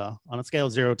 Trisha, on a scale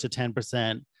of 0 to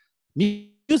 10%,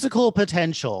 musical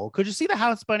potential. Could you see the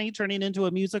House Bunny turning into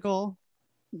a musical?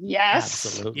 Yes.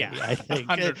 Absolutely. Yeah, I think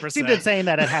 100%. it seemed insane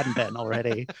that it hadn't been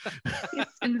already.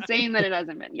 It's insane that it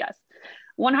hasn't been. Yes.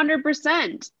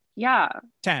 100%. Yeah.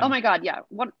 10. Oh my God. Yeah.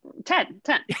 10.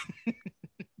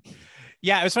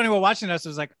 Yeah, it was funny while watching this. It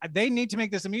was like, they need to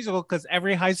make this a musical because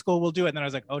every high school will do it. And then I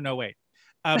was like, oh, no, wait.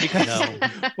 Because No.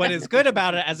 what is good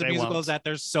about it as a They musical won't. is that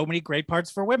there's so many great parts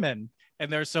for women.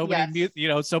 And there's so many,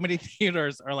 Yes. so many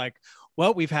theaters are like,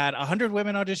 well, we've had 100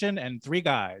 women audition and 3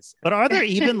 guys. But are there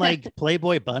even like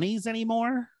Playboy bunnies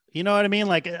anymore? You know what I mean?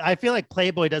 Like, I feel like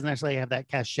Playboy doesn't actually have that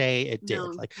cachet it did. No.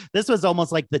 Like, this was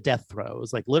almost like the death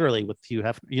throes, like literally with Hugh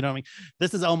Hefner. You know what I mean?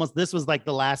 This was like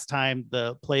the last time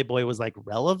the Playboy was like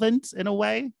relevant in a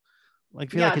way. Like,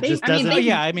 I feel Yeah, like it they- just I mean, doesn't. Oh,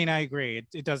 yeah, I mean, I agree.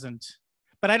 It doesn't,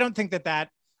 but I don't think that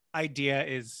idea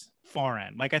is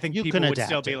foreign. Like, I think You people can would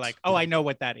still adapt be it. like, oh, I know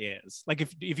what that is. Like,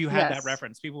 if you had that Yes.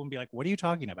 reference, people would be like, what are you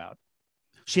talking about?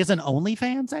 She has an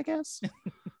OnlyFans, I guess.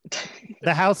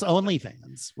 The House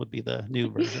OnlyFans would be the new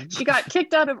version. She got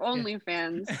kicked out of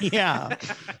OnlyFans. Yeah,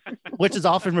 which is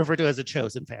often referred to as a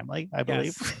chosen family, I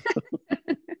believe.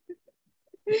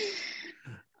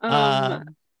 Yes.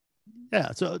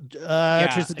 Yeah. So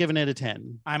Trista's giving it a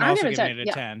 10. I'm I'll also give it a giving 10, it a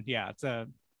yeah. 10. Yeah,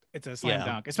 it's a slam Yeah.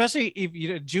 dunk, especially if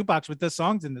you jukebox with the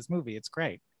songs in this movie. It's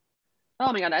great.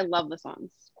 Oh my God. I love the songs.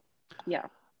 Yeah.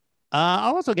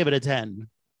 I'll also give it a 10.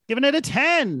 Giving it a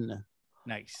 10.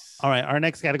 Nice. All right. Our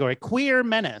next category, queer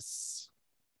menace.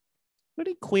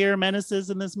 Any queer menaces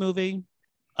in this movie?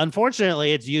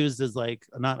 Unfortunately, it's used as like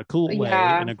not a cool way,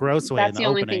 Yeah, in a gross way. That's in the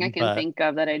only opening, thing I can but, think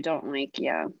of that I don't like.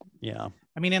 Yeah. Yeah.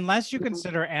 I mean, unless you Mhm.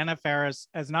 consider Anna Faris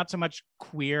as not so much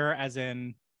queer as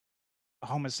in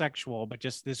homosexual, but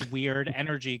just this weird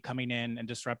energy coming in and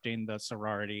disrupting the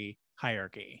sorority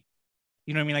hierarchy.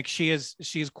 You know what I mean? Like she is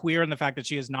queer in the fact that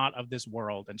she is not of this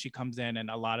world, and she comes in, and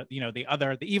a lot of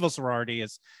the evil sorority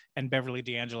is, and Beverly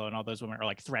D'Angelo and all those women are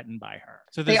like threatened by her.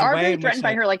 So They there's a are way very in which, threatened by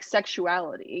like, her like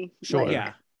sexuality. Sure. Like,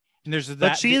 yeah, and there's But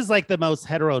that. she is like the most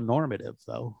heteronormative,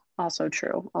 though, Also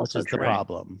true. which Also is the true.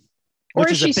 problem. Or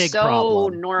Which is is she a big so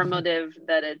problem. normative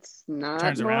that it's not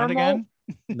turns normal? around again.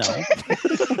 No.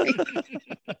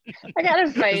 I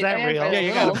gotta fight. that I gotta real? fight Yeah, a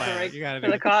you gotta little fight. for, You gotta for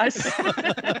do the cause.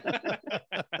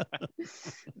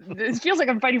 It feels like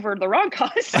I'm fighting for the wrong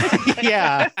cause.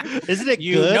 Yeah. Isn't it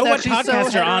You good know that what she's so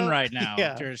podcast you're on hetero- right now,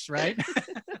 Yeah. Trish, right?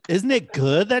 Isn't it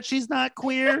good that she's not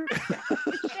queer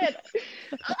Shit.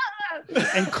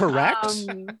 and correct?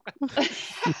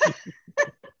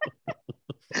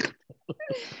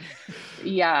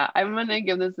 Yeah, I'm gonna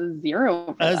give this a 0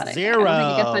 for A that. I don't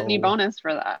think he gets any 0. bonus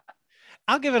for that.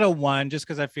 I'll give it a 1 just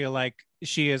because I feel like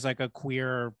she is like a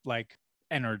queer like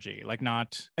energy, like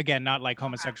not like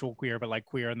homosexual queer, but like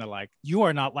queer in the like you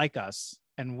are not like us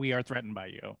and we are threatened by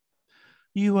you.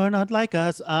 You are not like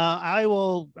us.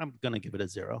 I'm gonna give it a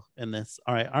 0 in this.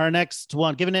 All right, our next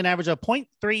one, given an average of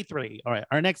 0.33. All right,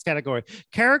 our next category,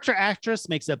 character actress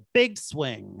makes a big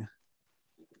swing.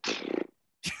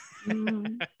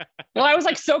 Well, I was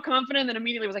like so confident that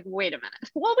immediately was like, wait a minute.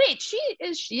 Well, wait,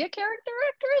 is she a character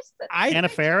actress? Anna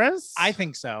Faris? I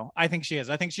think so. I think she is.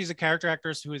 I think she's a character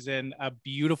actress who is in a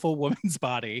beautiful woman's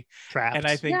body. Trapped. And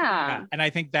I think, Yeah. and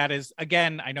I think that is,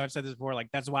 again, I know I've said this before, like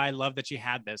that's why I love that she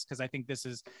had this, because I think this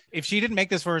is, if she didn't make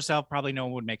this for herself, probably no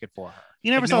one would make it for her. You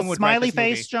never Like, no saw one would write Smiley this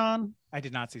movie. Face, John? I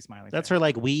did not see Smiley That's Face. her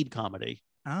like weed comedy.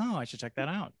 Oh, I should check that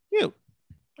out. Cute.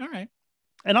 All right.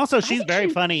 And also, she's think very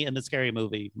she- funny in the Scary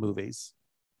Movie movies.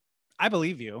 I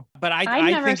believe you, but I've I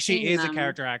never think she seen is a them.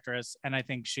 character actress, and I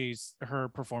think her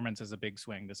performance is a big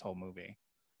swing this whole movie.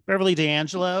 Beverly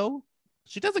D'Angelo,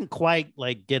 she doesn't quite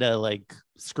like get a like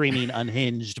screaming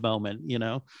unhinged moment, you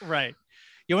know? Right.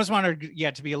 You almost want her,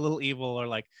 to be a little evil, or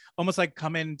like almost like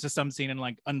come into some scene and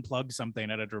like unplug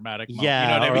something at a dramatic moment. Yeah,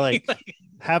 you know what or I mean? like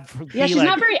have Yeah, be, she's like,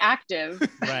 not very active.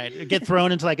 right, get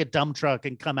thrown into like a dump truck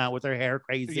and come out with her hair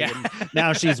crazy, Yeah. and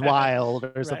now she's wild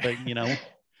or Right. something, you know?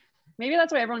 Maybe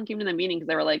that's why everyone came to the meeting, because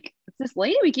they were like, it's this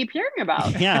lady we keep hearing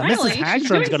about. Yeah, Finally, Mrs. she's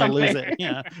Hagstrom's doing gonna lose something." it.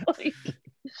 Yeah. Like,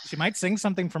 She might sing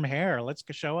something from Hair. Let's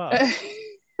go show up.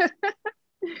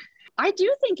 I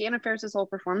do think Anna Faris's whole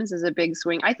performance is a big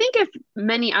swing. I think if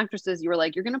many actresses, you were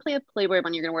like, you're going to play a Playboy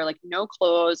bunny, you're going to wear like no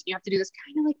clothes, you have to do this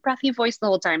kind of like breathy voice the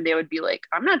whole time, they would be like,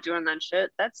 I'm not doing that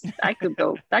shit. That could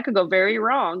go very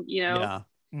wrong, you know? Yeah.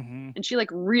 Mm-hmm. And she like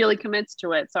really commits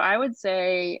to it. So I would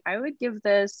say, I give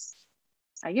it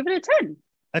a 10.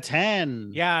 A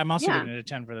 10. Yeah, I'm also Yeah. giving it a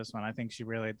 10 for this one. I think she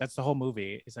really, that's the whole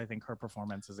movie, is I think her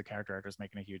performance as a character actor is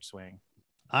making a huge swing.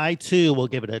 I too will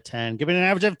give it a 10. Give it an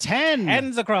average of 10.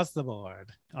 Ends across the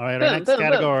board. All right, our Boom, next boom, boom.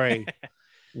 category.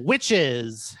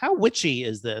 Witches. How witchy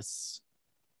is this?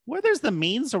 Where there's the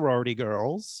mean sorority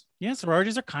girls. Yeah,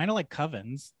 sororities are kind of like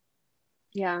covens.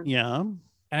 Yeah. Yeah. And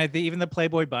I think even the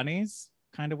Playboy bunnies,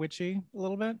 kind of witchy a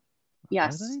little bit.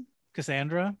 Yes. Are they?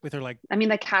 Cassandra with her like, I mean,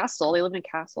 the castle, they live in a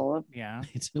castle. yeah.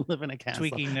 They do live in a castle.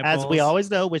 Tweaking As we nipples. always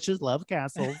know, witches love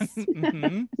castles.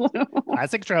 Mhm.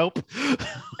 Classic trope. Where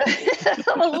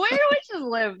do witches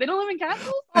live? They don't live in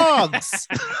castles? Bogs.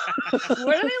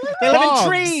 Where do they live? They live Bogs. in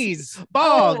trees.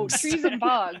 Bogs. Oh, trees and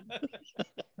bogs.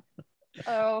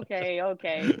 Oh, okay.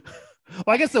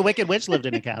 Well, I guess the Wicked Witch lived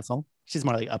in a castle. She's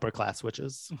more like upper class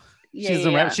witches. Yeah,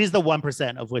 She's the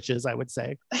 1% of witches, I would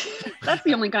say. That's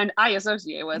the only kind I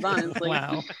associate with, honestly.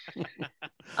 Wow.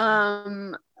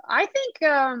 I think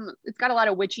it's got a lot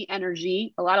of witchy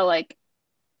energy, a lot of like,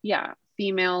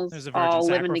 females There's a virgin all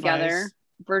living together. sacrifice.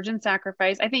 Virgin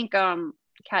sacrifice. I think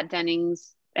Kat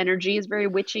Dennings' energy is very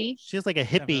witchy. She has like a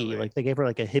hippie, Definitely. like they gave her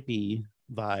like a hippie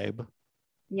vibe.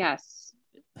 Yes.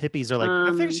 Hippies are like, I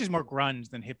think Um, she's more grunge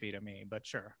than hippie to me, but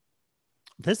sure.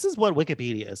 this is what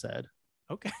Wikipedia said.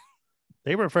 Okay.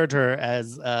 They referred to her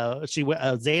as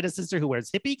Zeta's sister who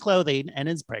wears hippie clothing and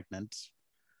is pregnant.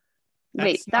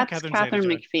 Wait, not that's Catherine Catherine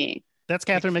Zeta-Jones. McPhee. That's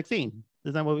Catherine McPhee.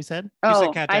 Isn't that what we said? You said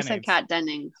Oh, Kat I said Dennings. Kat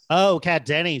Dennings. Oh, Kat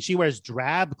Dennings. She wears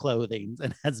drab clothing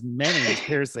and has many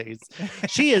piercings.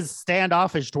 She is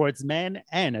standoffish towards men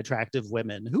and attractive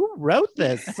women. Who wrote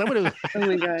this? Someone who, Oh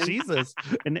my God. Jesus,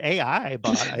 an AI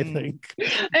bot, I Mm. think.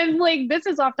 And like, this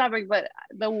is off topic, but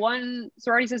the one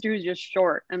sorority sister who's just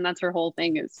short, and that's her whole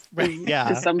thing is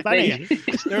Yeah, something. funny.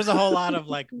 There's a whole lot of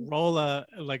like roll a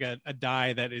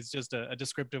die that is just a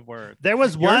descriptive word. There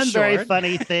was You're one very short.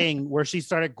 funny thing where she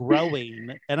started growing,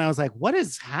 and I was like, what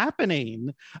is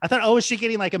happening? I thought, oh, is she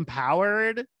getting like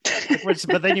empowered?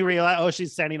 But then you realize, oh,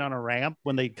 she's standing on a ramp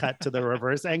when they cut to the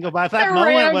reverse angle. But that The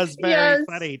moment ramp, was very yes.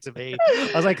 funny to me.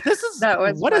 I was like, this is That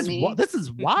was funny. this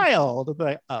is wild.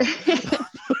 Like, oh. I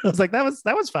was like, that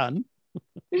was fun.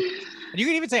 And you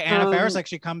can even say Anna Um, Faris, like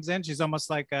she comes in, she's almost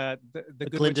like the good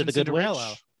witch Glinda in the Good Witch.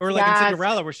 Cinderella, or like in Yes.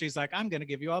 Cinderella, where she's like, I'm gonna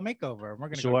give you all makeover, and we're gonna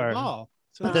go to Sure. the ball.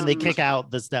 So But then they Um, kick out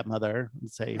the stepmother and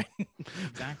say,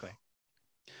 exactly.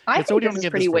 I So what do you think wanna this is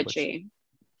give pretty this for, Witch? witchy.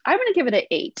 I'm gonna give it an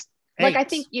 8. Like, I 8.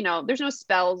 think, there's no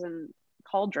spells and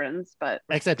cauldrons, but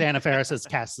Except Anna Faris has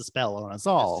cast a spell on us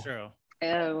all. That's true.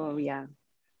 oh yeah,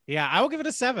 Yeah, I will give it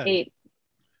a 7. 8.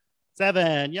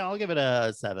 7. Yeah, I'll give it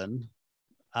a 7.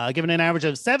 Given an average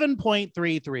of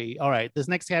 7.33. All right, this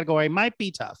next category might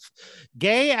be tough.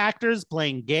 Gay actors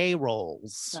playing gay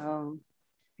roles. So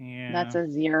Yeah, that's a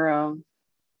 0.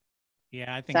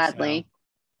 yeah, I think Sadly. so.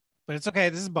 But it's okay.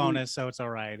 This is bonus, so it's all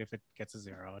right if it gets a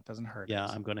 0. It doesn't hurt. Yeah,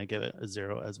 us. I'm going to give it a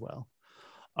 0 as well.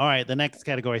 All right, the next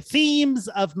category, themes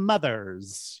of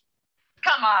mothers.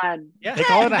 Come on. Yeah, They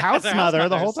call her the house They're mother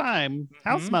the whole mothers. time.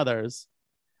 House Mhm. mothers.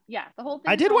 Yeah, the whole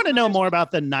thing. I did about want to know mothers- more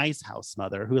about the nice house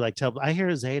mother who I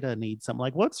hear Zeta needs something.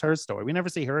 Like, what's her story? We never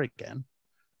see her again.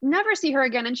 Never see her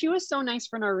again, and she was so nice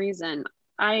for no reason.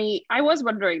 I was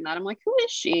wondering that. I'm like, who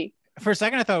is she? For a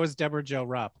second, I thought it was Deborah Jo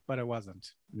Rupp, but it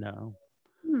wasn't. No.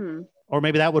 Hmm. Or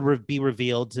maybe that would be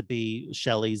revealed to be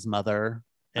Shelley's mother.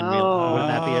 And Oh. wouldn't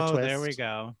that be a Oh, twist? There we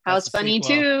go. House That's the Bunny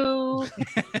sequel.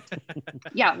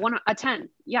 2. Yeah, a 10.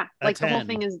 Yeah, A like the whole 10.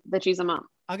 thing is that she's a mom.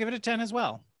 I'll give it a 10 as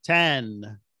well.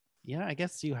 10. Yeah, I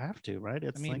guess you have to, right? I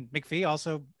It's mean, McPhee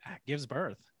also gives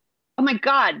birth. Oh my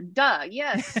God, duh.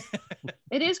 Yes.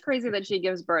 It is crazy that she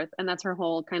gives birth, and that's her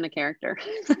whole kind of character.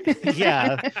 like,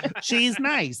 yeah, she's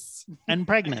nice and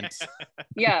pregnant.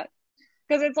 Yeah.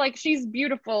 Because it's like she's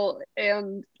beautiful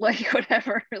and like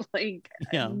whatever, like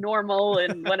Yeah. normal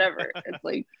and whatever. It's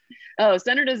like, oh,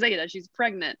 Senator Zeta, she's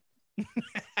pregnant.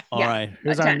 All Yeah, right,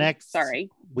 here's a our 10. next. Sorry.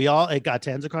 It got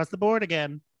 10s across the board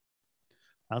again.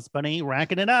 House Bunny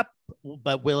racking it up,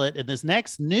 but will it in this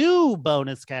next new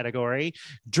bonus category?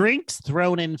 Drinks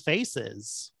thrown in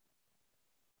faces.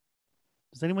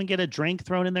 Does anyone get a drink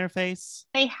thrown in their face?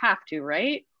 They have to,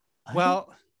 right? I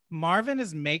Well, Marvin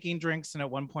is making drinks, and at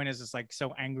one point is just like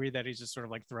so angry that he's just sort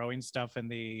of like throwing stuff in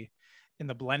the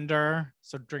blender.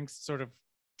 So drinks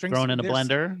Thrown in a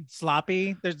blender.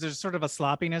 Sloppy. There's sort of a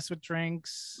sloppiness with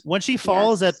drinks. When she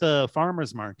falls at the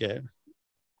farmer's market.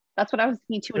 That's what I was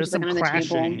thinking too. There's some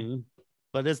crashing.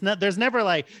 But there's never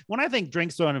like, when I think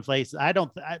drinks thrown in places,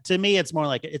 to me, it's more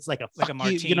like, it's like a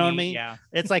martini. You know what I mean? Yeah.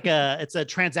 It's like it's a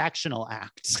transactional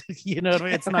act. You know what I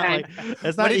mean? It's not like,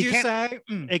 it's not, what did you say?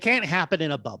 It can't happen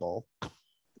in a bubble.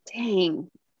 Dang.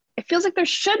 It feels like there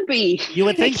should be. You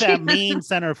would think that mean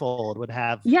centerfold would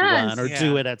have one or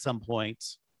do it at some point.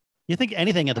 You think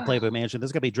anything at the Playboy Mansion,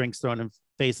 there's gonna be drinks thrown in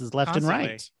faces left Constantly.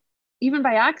 and right. Even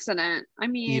by accident. I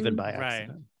mean, Even by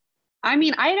accident. Right. I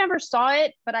mean, I never saw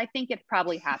it, but I think it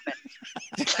probably happened.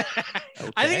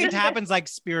 I think it happens like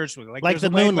spiritually, like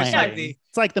the moon landing.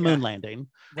 It's like the moon landing.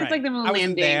 Right. It's like the moon I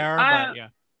wasn't landing. there, but yeah.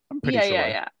 I'm pretty sure.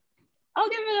 Yeah. I'll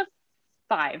give it a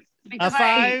 5. A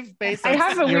 5 based on I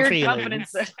have a your weird feelings.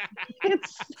 confidence that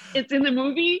it's in the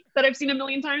movie that I've seen a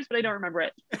million times, but I don't remember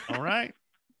it. All right.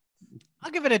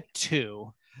 I'll give it a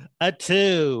 2. A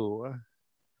 2.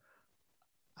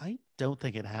 I don't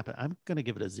think it happened. I'm gonna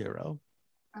give it a 0.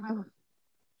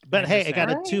 But hey, I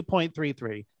got a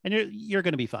 2.33, and you're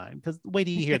gonna be fine because wait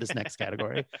till you hear this next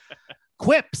category.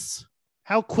 Quips.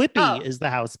 How quippy is the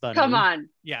house bunny? Come on.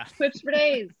 Yeah. Quips for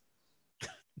days.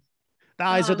 The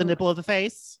eyes are the nipple of the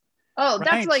face. Oh,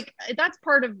 Right. that's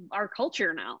part of our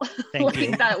culture now. Thank like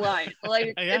you. that line.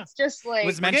 Like Yeah. it's just like It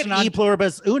was Forget mentioned on e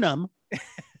pluribus unum.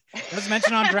 It was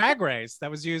mentioned on Drag Race.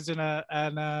 That was used in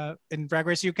Drag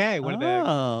Race UK. One of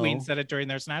the queens said it during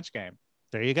their snatch game.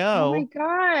 There you oh my go.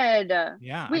 god.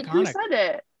 Yeah, Wait, iconic. who said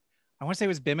it? I want to say it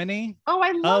was Bimini. Oh,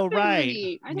 I love right.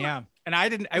 Bimini. I don't- Yeah, and I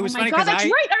didn't. It Oh was my funny god, because that's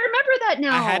right. I remember that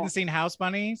now. I hadn't seen House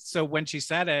Bunny, so when she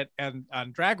said it and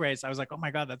on Drag Race, I was like, "Oh my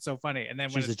god, that's so funny!" And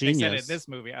then when She's a they said it genius. in this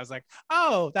movie, I was like,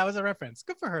 "Oh, that was a reference.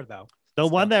 Good for her, though." The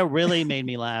one that really made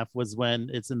me laugh was when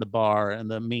it's in the bar and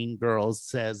the mean girl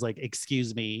says, like,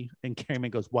 "Excuse me," and Carrie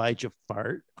goes, "Why'd you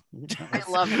fart?" I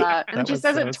love that. And she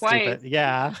says it twice. Stupid.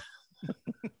 Yeah.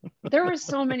 There were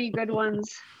so many good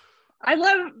ones. I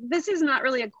love this is not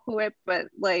really a quip, but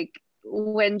like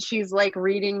when she's like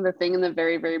reading the thing in the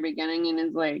very, very beginning and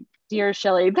is like, "Dear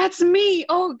Shelley, that's me.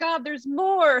 Oh God, there's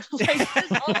more." Like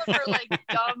just all of her like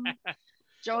dumb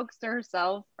jokes to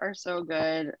herself are so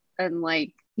good. And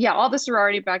like, yeah, all the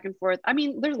sorority back and forth. I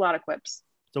mean, there's a lot of quips.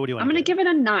 So what do you want? I'm gonna give it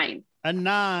a 9. a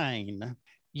 9.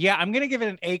 Yeah, I'm gonna give it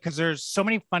an 8 because there's so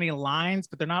many funny lines,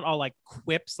 but they're not all like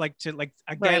quips. Like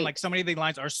Right. like so many of the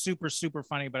lines are super, super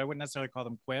funny, but I wouldn't necessarily call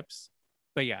them quips.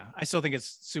 But yeah, I still think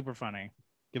it's super funny.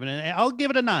 I'll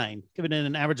give it a 9. Give it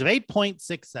an average of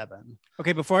 8.67.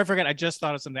 Okay, before I forget, I just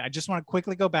thought of something. I just want to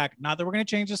quickly go back. Not that we're going to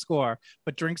change the score,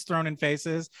 but drinks thrown in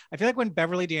faces. I feel like when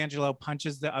Beverly D'Angelo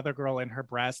punches the other girl in her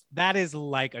breast, that is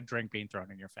like a drink being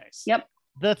thrown in your face. Yep.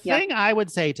 The thing I would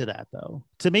say to that, though,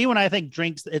 to me, when I think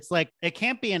drinks, it's like it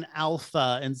can't be an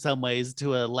alpha in some ways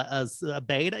to a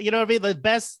beta. You know what I mean?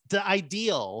 The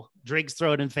ideal drinks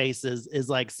thrown in faces is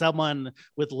like someone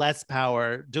with less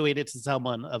power doing it to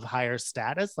someone of higher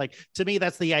status. Like to me,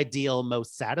 that's the ideal,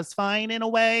 most satisfying in a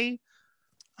way.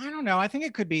 I don't know. I think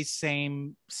it could be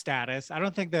same status. I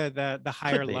don't think the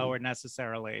higher be. lower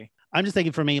necessarily. I'm just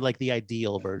thinking for me, like the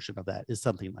ideal version of that is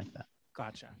something like that.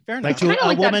 Gotcha. Fair Like enough. to Kinda a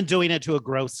like that- woman doing it to a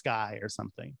gross guy or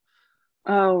something.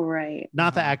 Oh, right.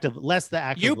 Not the act of, less the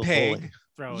act You of the pig. bully.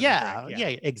 Throw in the Yeah, drink, yeah,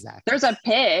 exactly. There's a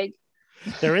pig.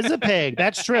 There is a pig.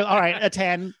 That's true. All right, a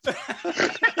 10.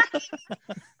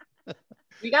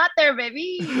 We got there,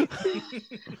 baby.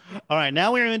 All right,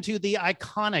 now we're into the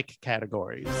iconic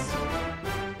categories.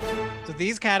 So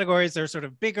these categories are sort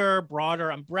of bigger, broader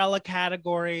umbrella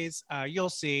categories. You'll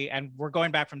see, and we're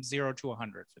going back from 0 to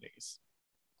 100 for these.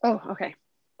 Oh, okay.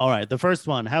 All right, the first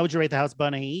one. How would you rate the House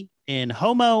Bunny in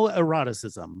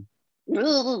homoeroticism?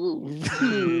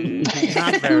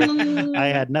 Not very. I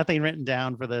had nothing written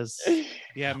down for this.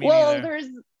 Yeah, me Well, neither.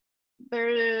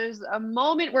 there's a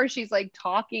moment where she's like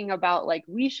talking about like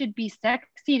we should be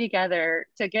sexy together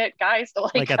to get guys to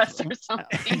like Like us or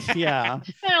something. Yeah.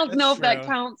 I don't That's know if that true.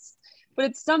 counts, but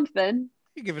it's something.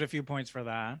 You give it a few points for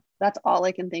that. That's all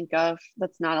I can think of.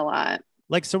 That's not a lot.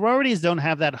 Like sororities don't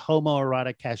have that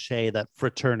homoerotic cachet that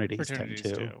fraternities, Fraternities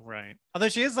tend to. too, right? Although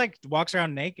she is like walks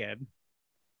around naked,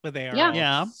 but they are Yeah. all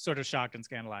Yeah. sort of shocked and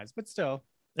scandalized, but still.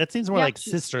 That seems more Yeah, like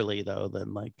she's- sisterly though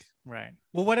than like Right.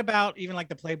 Well, what about even like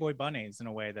the Playboy bunnies in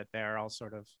a way that they're all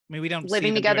sort of, I mean, we don't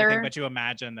Living see them do anything, together. but you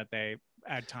imagine that they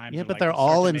at times. yeah, are, but like, they're start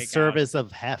all to in make out. service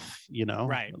of hef, you know?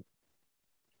 Right.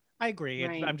 I agree.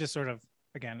 Right. I'm just sort of,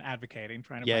 again, advocating,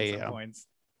 trying to Yeah, find yeah. some points.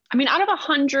 I mean, out of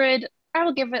 100, I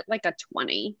will give it like a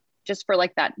 20, just for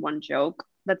like that one joke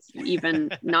That's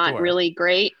even not Sure. really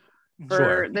great for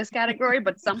Sure. this category,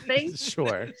 but something.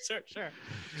 Sure. Sure.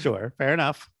 Sure. Fair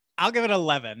enough. I'll give it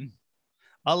 11.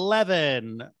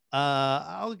 11.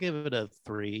 I'll give it a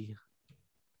 3.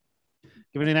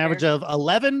 Give it an average of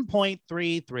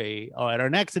 11.33. All right, our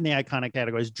next in the iconic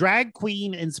category is drag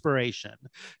queen inspiration.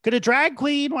 Could a drag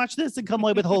queen watch this and come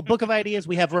away with a whole book of ideas?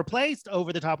 We have replaced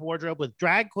over the top wardrobe with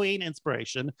drag queen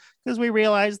inspiration because we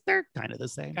realized they're kind of the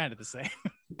same. Kind of the same.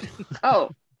 Oh,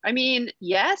 I mean,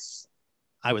 yes.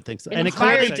 I would think so. And it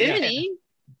inspired clearly did. Disney.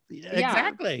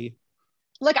 Exactly.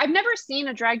 Like, I've never seen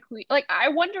a drag queen. Like, I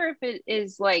wonder if it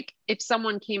is like, if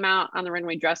someone came out on the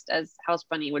runway dressed as House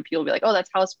Bunny, would people be like, oh, that's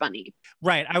House Bunny?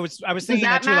 Right. I was thinking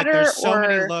that that too. Like, there's matter, so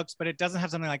many or- looks, but it doesn't have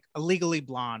something like a Legally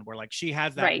Blonde, where like she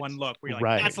has that Right. one look where you're like,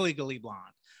 Right. that's Legally Blonde.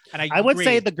 And I would agree.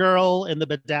 say the girl in the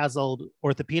bedazzled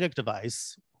orthopedic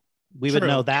device. We would True.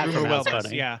 know that True from House Wilbur,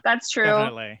 Bunny. Yeah, That's true.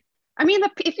 definitely. I mean,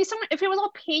 if it was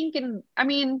all pink and, I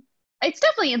mean, it's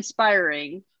definitely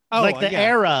inspiring. Oh, Like the yeah.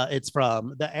 era it's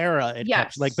from, the era it Yes.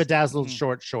 kept, like bedazzled Mhm.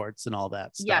 short shorts and all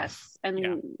that stuff. Yes. And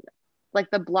Yeah. like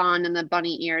the blonde and the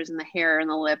bunny ears and the hair and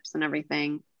the lips and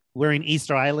everything. Wearing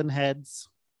Easter Island heads.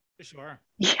 Sure.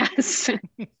 Yes.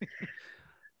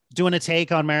 Doing a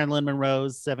take on Marilyn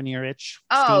Monroe's 7-year itch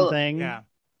Oh, steam thing. Yeah.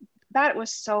 That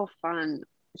was so fun.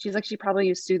 She's like, she probably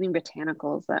used soothing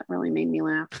botanicals. That really made me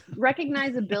laugh.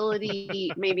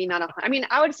 Recognizability, maybe not I mean,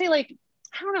 I would say like,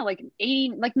 I don't know, like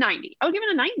 80, like 90. I would give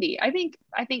it a 90. I think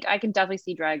I can definitely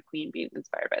see drag queen being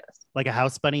inspired by this. Like a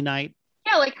House Bunny night.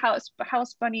 Yeah, like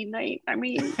house bunny night. I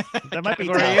mean, That might be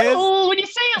Category tough. is- oh, when you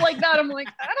say it like that, I'm like,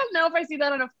 I don't know if I see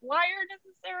that on a flyer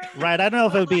necessarily. Right. I don't know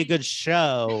if it would be a good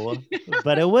show,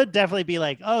 but it would definitely be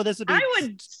like, oh, this would be. I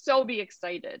would so be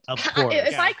excited. Of course.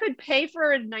 If Yeah. I could pay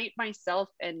for a night myself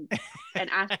and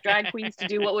ask drag queens to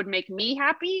do what would make me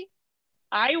happy,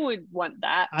 I would want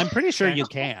that. I'm pretty sure Okay. you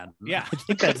can. Yeah. I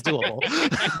think that's doable.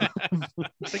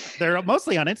 I think they're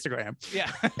mostly on Instagram.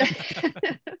 Yeah.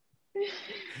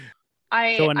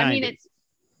 So a I mean, 90.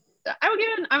 I would give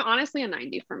it, I'm honestly a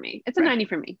 90 for me. It's a 90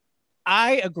 for me.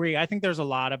 I agree. I think there's a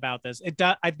lot about this. It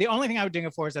does. The only thing I would ding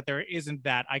it for is that there isn't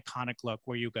that iconic look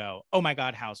where you go, "Oh my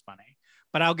God, House Bunny."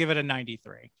 But I'll give it a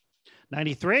 93.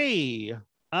 93.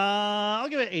 I'll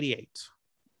give it 88.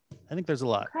 I think there's a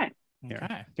lot. Okay. Here.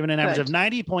 Okay. Given an average Good. of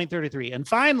 90.33. And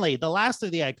finally, the last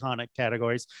of the iconic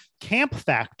categories, camp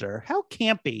factor. How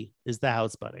campy is the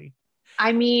House Bunny?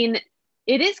 I mean,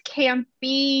 it is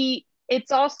campy.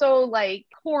 It's also like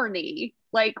corny.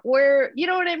 Like, where, you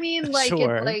know what I mean? Like,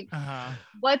 Sure. it's like, Uh-huh.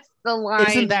 what's the line?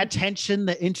 Isn't that tension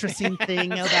the interesting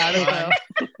thing about it?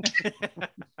 Though?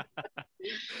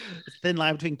 Thin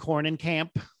line between corn and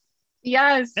camp.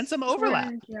 Yes. And some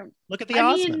overlap. Yeah. Look at the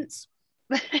I mean- Osmonds.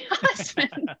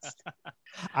 Husbands.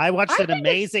 I watched I an think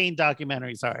amazing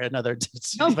documentary. Sorry, another.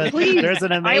 No, but please. there's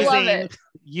an I love amazing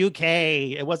it. UK.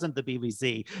 It wasn't the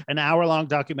BBC. An hour-long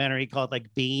documentary called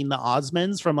like "Being the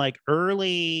Osmonds" from like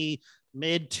early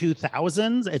mid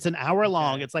 2000s. It's an hour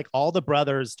long. Okay. It's like all the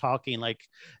brothers talking, like,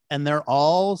 and they're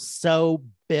all so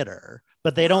bitter.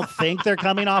 But they don't think they're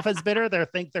coming off as bitter. They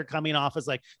think they're coming off as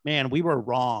like, man, we were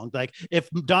wrong. Like if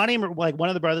Donnie, like one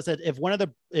of the brothers said,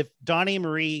 if Donnie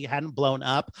Marie hadn't blown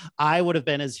up, I would have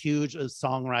been as huge a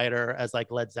songwriter as like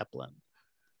Led Zeppelin.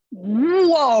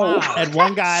 Whoa. Wow. And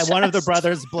one guy, one of the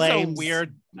brothers So blames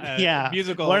weird. yeah,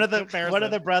 Musical. one of the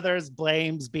comparison. brothers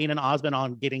blames being an Osmond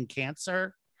on getting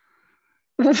cancer.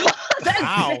 That's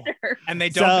Wow. bitter. And they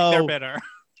don't think So- they're bitter.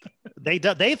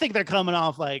 They think they're coming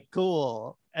off like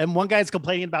cool. And one guy's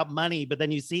complaining about money, but then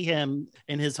you see him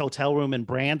in his hotel room in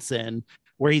Branson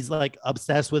where he's like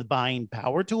obsessed with buying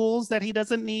power tools that he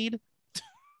doesn't need.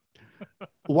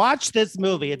 Watch this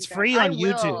movie. It's free I on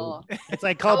YouTube. will. It's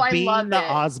like called Oh, I Being love the it.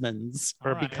 Osmonds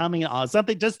or All right. Becoming Oz.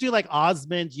 Something. Just do like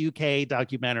Osmond UK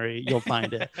documentary. You'll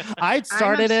find it. I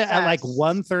started it at like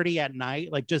obsessed. 1:30 at night,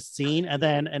 like just seen, and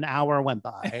then an hour went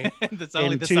by. It's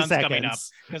only in the 2 sun's coming up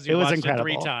seconds. because It you was watched it 3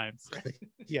 incredible. times.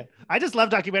 Yeah, I just love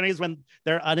documentaries when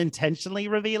they're unintentionally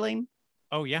revealing.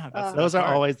 Oh yeah, that's the Those best are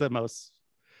part. always the most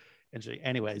interesting.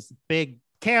 Anyways, big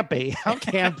campy. How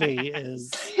campy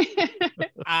is?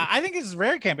 I think it's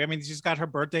very campy. I mean, she's got her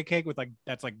birthday cake with like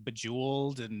that's like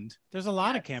bejeweled, and there's a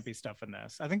lot of Yes. campy stuff in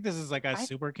this. I think this is like a I-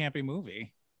 super campy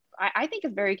movie. I think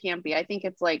it's very campy. I think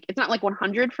it's like, it's not like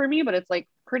 100 for me, but it's like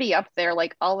pretty up there.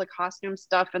 Like all the costume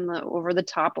stuff and the over the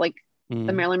top, like the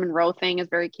Mm. Marilyn Monroe thing is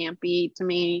very campy to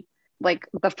me. Like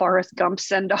the Forrest Gump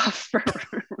send off for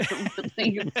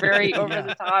like very over Yeah.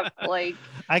 the top. Like,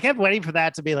 I kept waiting for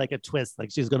that to be like a twist,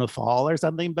 like she's gonna fall or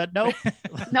something, but nope.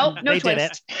 nope, no They did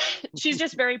it. twist. She's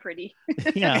just very pretty.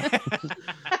 Yeah. I'm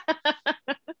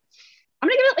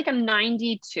gonna give it like a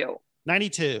 92.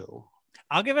 92.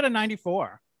 I'll give it a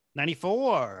 94.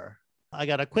 94. I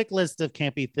got a quick list of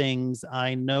campy things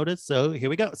I noticed. So here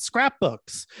we go.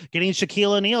 Scrapbooks. Getting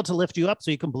Shaquille O'Neal to lift you up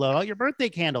so you can blow out your birthday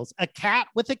candles. A cat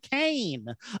with a cane.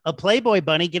 A Playboy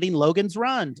bunny getting Logan's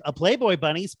run. A Playboy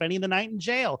bunny spending the night in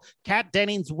jail. Kat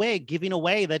Dennings' wig giving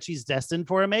away that she's destined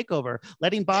for a makeover.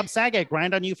 Letting Bob Saget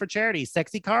grind on you for charity.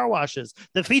 Sexy car washes.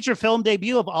 The feature film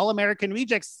debut of All-American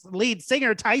Rejects lead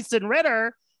singer Tyson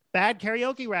Ritter. Bad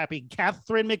karaoke rapping.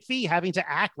 Catherine McPhee having to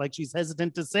act like she's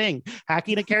hesitant to sing.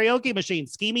 Hacking a karaoke machine.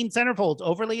 Scheming centerfolds.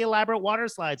 Overly elaborate water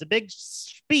slides. A big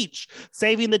speech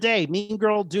saving the day. Mean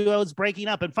Girl duos breaking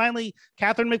up. And finally,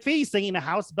 Catherine McPhee singing a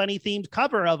House Bunny themed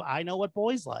cover of I Know What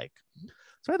Boys Like.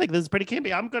 So I think this is pretty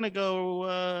campy. I'm going to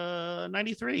go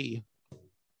 93.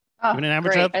 Oh, Even an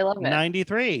average great. of I love it.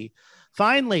 93.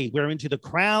 Finally, we're into the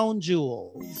crown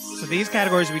jewels. So these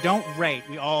categories we don't rate.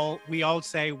 We all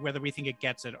say whether we think it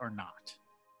gets it or not.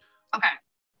 Okay.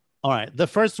 All right. The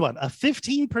first one, a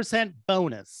 15%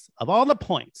 bonus of all the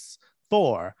points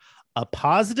for a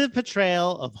positive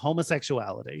portrayal of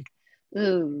homosexuality.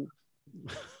 Ooh.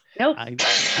 Nope.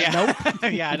 Yeah. Nope.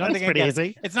 Yeah, I don't That's think it pretty gets,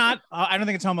 easy. it's not. I don't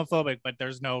think it's homophobic, but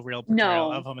there's no real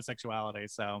portrayal No. of homosexuality.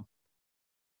 So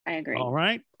I agree. All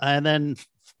right. And then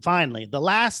finally, the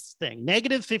last thing,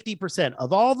 negative 50%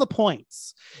 of all the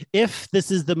points if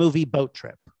this is the movie Boat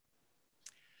Trip.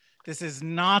 this is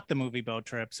not the movie Boat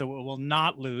Trip, so it will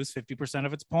not lose 50%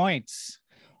 of its points.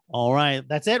 All right.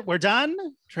 That's it. We're done.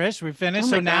 Trish, we finished.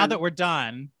 Oh So my now God. that we're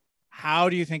done, how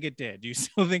do you think it did? Do you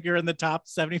still think you're in the top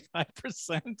 75%?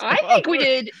 I think we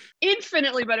did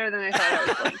infinitely better than I thought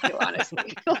I was going to,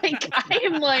 honestly. Like, I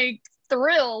am like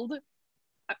thrilled.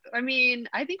 I mean,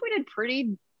 I think we did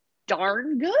pretty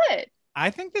darn good.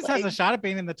 I think this has a Like- shot at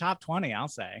being in the top 20, I'll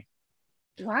say.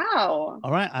 Wow.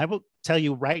 All right. I will tell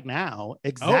you right now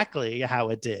exactly how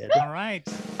it did. All right.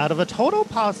 Out of a total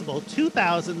possible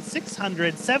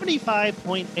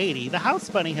 2,675.80, the House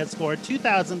Bunny has scored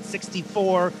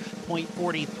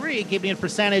 2,064.43, giving a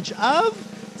percentage of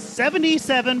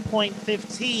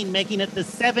 77.15, making it the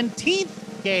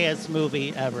 17th gayest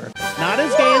movie ever. Not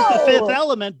as gay as The Whoa! Fifth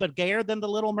Element, but gayer than The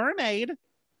Little Mermaid.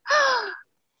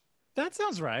 That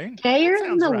sounds right. Gayer than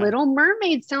sounds the right. Little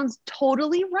Mermaid sounds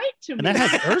totally right to me. And that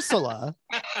has Ursula.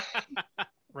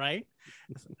 Right?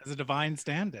 As a divine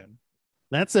stand-in.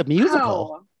 That's a musical.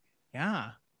 Wow.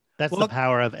 Yeah. That's Well, the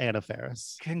power of Anna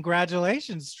Faris.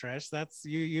 Congratulations, Trish. That's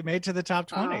you made to the top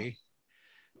 20.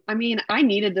 I mean, I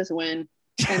needed this win,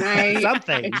 and I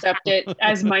Something. accept it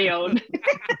as my own.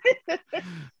 Now,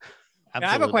 I have a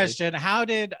Absolutely. question. How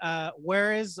did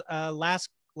where is last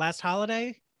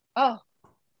holiday? Oh,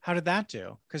 How did that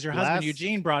do? Because your husband Last-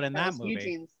 Eugene brought in that was movie.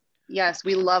 Eugene's. Yes,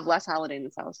 we love Last Holiday in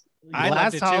this house. I loved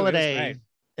Last it too. It was Holiday great.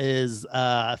 is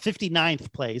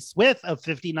 59th place with a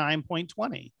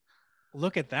 59.20.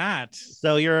 Look at that.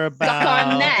 So you're on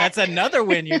about that. That's another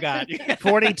win you got.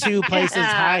 42 places Yeah.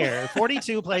 higher.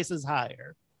 42 places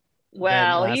higher.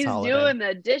 Well, Last he's Holiday. doing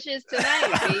the dishes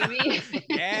tonight, baby.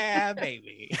 Yeah,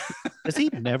 baby. Does he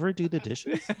never do the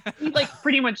dishes? He like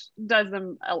pretty much does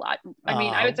them a lot. I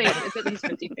mean, I would say Oh. it's at least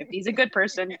 50-50. He's a good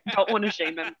person. Don't want to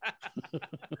shame him.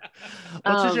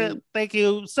 Well, Trisha, thank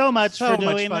you so much So for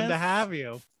much doing fun this. to have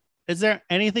you. Is there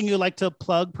anything you'd like to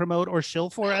plug, promote, or shill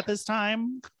for at this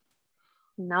time?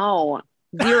 No,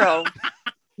 zero.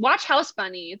 Watch House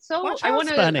Bunny. It's so Watch I House want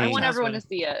Bunny. to. I want House everyone Bunny. to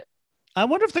see it. I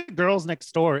wonder if the Girls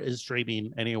Next Door is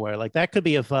streaming anywhere. Like that could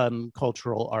be a fun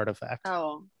cultural artifact.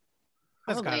 Oh,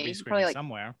 That's got to Probably. be Probably streaming like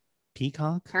somewhere.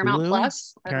 Peacock, Paramount Hulu?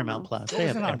 Plus. I don't Paramount know. Plus. What They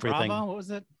was have it on everything. Bravo? What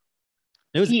was it?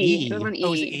 It was E. It was on Oh, it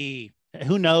was E. E.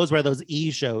 Who knows where those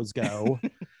E shows go?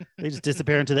 They just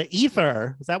disappear into the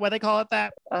ether. Is that why they call it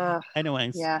that?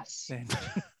 Anyways, Yes.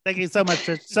 thank you so much.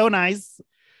 Trish. So nice.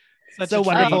 Such So a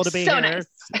wonderful treat. to be so here. nice.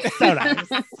 So nice.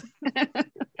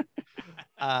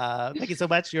 Thank you so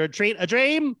much. You're a treat, a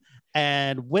dream,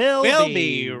 and we'll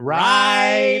Be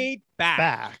right back.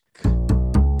 back.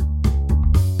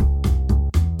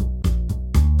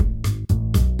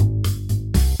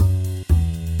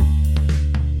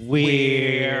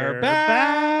 We're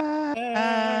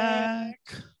back.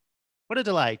 What a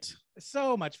delight.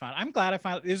 So much fun. I'm glad I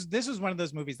finally this was one of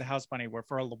those movies, The House Bunny, where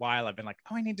for a while I've been like,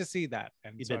 oh, I need to see that.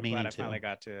 And You've so been I'm glad meaning I to. finally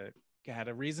had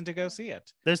a reason to go see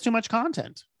it. There's too much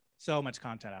content. So much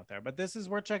content out there. But this is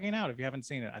worth checking out if you haven't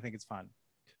seen it. I think it's fun.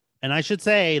 And I should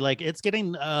say, like, it's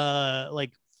getting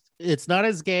like it's not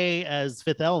as gay as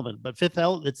Fifth Element, but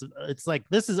it's like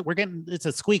it's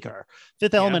a squeaker.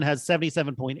 Fifth Element has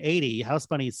 77.80, House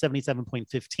Bunny is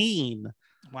 77.15,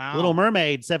 Wow. Little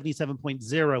Mermaid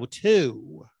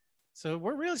 77.02. So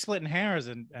we're really splitting hairs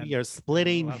and We are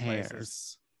splitting a lot of places.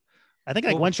 hairs. I think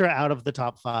like Well- once you're out of the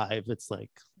top 5, it's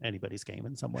like anybody's game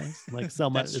in some ways. Like so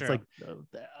much, That's it's true.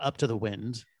 like up to the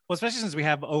wind. Well, especially since we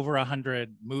have over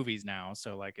 100 movies now,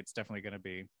 so like it's definitely going to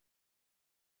be.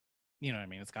 You know what I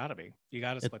mean? It's got to be. You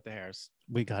got to split the hairs.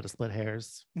 We got to split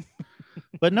hairs.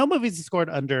 But no movies have scored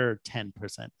under 10%,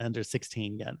 under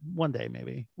 16 yet. One day,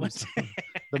 maybe.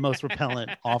 The most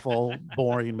repellent, awful,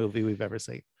 boring movie we've ever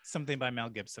seen. Something by Mel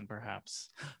Gibson, perhaps.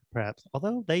 Perhaps.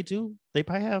 Although they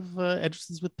probably have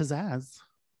entrances with pizzazz.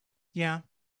 Yeah,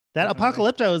 That definitely.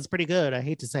 Apocalypto is pretty good. I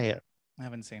hate to say it. I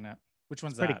haven't seen it. Which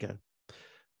one's Pretty that? good.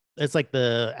 It's like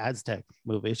the Aztec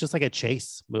movie. It's just like a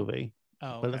chase movie.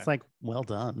 Oh, But okay. it's like well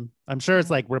done. I'm sure it's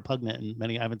like repugnant in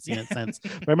many. I haven't seen it since.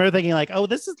 But I remember thinking like, oh,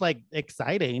 this is like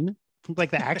exciting.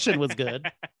 Like the action was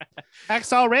good.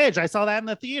 Hacksaw Ridge. I saw that in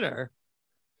the theater.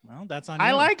 Well, that's on. I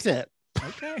you. liked it.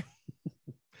 Okay.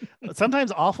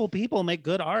 Sometimes awful people make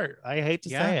good art. I hate to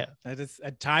say it. That is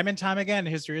time and time again.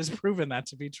 History has proven that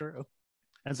to be true.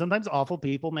 And sometimes awful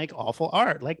people make awful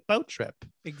art, like Boat Trip,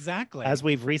 Exactly. as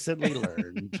we've recently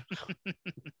learned.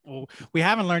 Well, we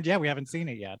haven't learned yet. We haven't seen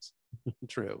it yet.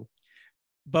 True.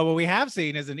 But what we have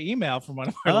seen is an email from one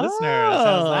of our listeners.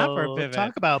 How's that for a pivot?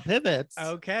 Talk about pivots.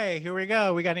 Okay, here we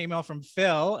go. We got an email from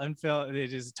Phil, and Phil, it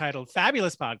is titled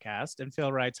Fabulous Podcast. And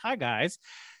Phil writes, "Hi, guys.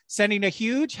 Sending a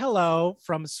huge hello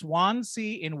from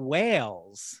Swansea in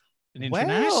Wales. An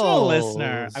international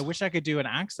listener. I Wales. wish I could do an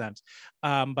accent,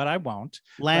 but I won't.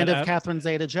 Land But, of Catherine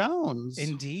Zeta-Jones.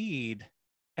 Indeed.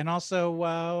 And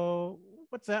also,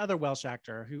 what's the other Welsh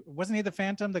actor? Who wasn't he the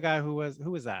Phantom? The guy who was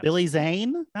that? Billy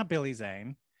Zane. Not Billy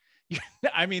Zane.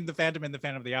 I mean the Phantom in the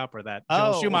Phantom of the Opera, that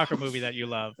Oh. Joel Schumacher movie that you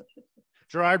love.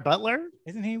 Gerard Butler.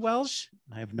 Isn't he Welsh?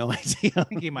 I have no idea.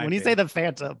 think he might when you be. say the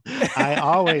Phantom, I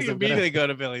always am immediately gonna... go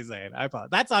to Billy Zane. I apologize.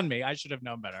 That's on me. I should have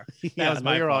known better. That Yeah, was know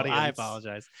my your fault. audience. I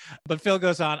apologize. But Phil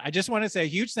goes on. I just want to say a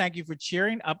huge thank you for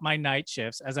cheering up my night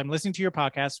shifts as I'm listening to your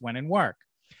podcast when in work.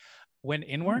 When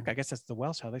in work, I guess that's the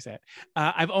Welsh how they say it.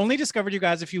 I've only discovered you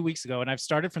guys a few weeks ago, and I've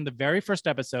started from the very first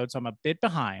episode, so I'm a bit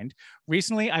behind.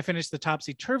 Recently, I finished the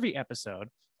Topsy Turvy episode,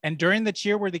 and during the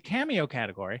cheerworthy cameo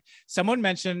category, someone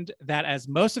mentioned that as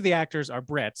most of the actors are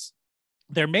Brits,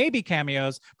 there may be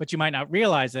cameos, but you might not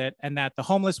realize it, and that the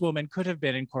homeless woman could have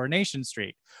been in Coronation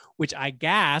Street, which I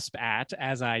gasp at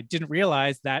as I didn't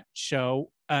realize that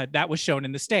that was shown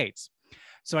in the States.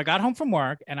 So I got home from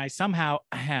work and I somehow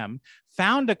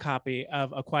found a copy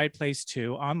of A Quiet Place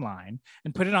 2 online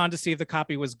and put it on to see if the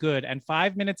copy was good. And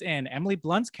 5 minutes in, Emily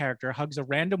Blunt's character hugs a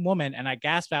random woman, and I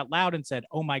gasped out loud and said,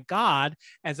 "Oh my God,"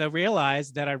 as I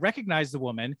realized that I recognized the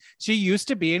woman. She used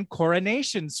to be in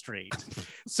Coronation Street.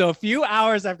 So a few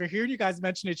hours after hearing you guys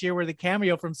mention a cheerworthy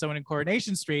cameo from someone in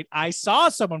Coronation Street, I saw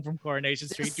someone from Coronation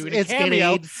Street doing a It's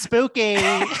cameo. getting spooky.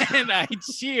 And I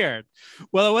cheered.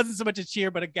 Well, it wasn't so much a cheer,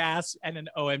 but a gasp and an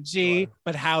OMG. Sure.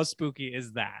 But how spooky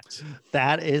is that?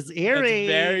 That is That's eerie.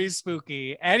 very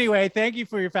spooky. Anyway, thank you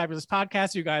for your fabulous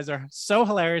podcast. You guys are so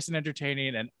hilarious and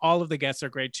entertaining, and all of the guests are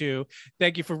great too.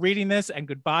 Thank you for reading this, and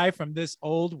goodbye from this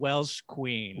old Welsh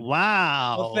queen.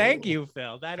 Wow. Well, thank you,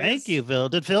 Phil. Thank you, Phil.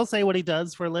 Did Phil say what he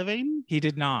does for a living? He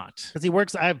did not. Because he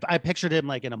works. I pictured him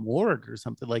like in a morgue or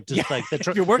something. Like just Yeah, like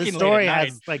if you're working the late at story night.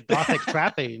 has like gothic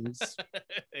trappings.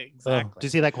 Exactly. Do you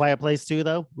see that Quiet Place too?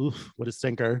 Though, oof, what a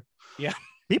stinker. Yeah.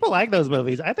 People like those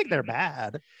movies. I think they're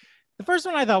bad. The first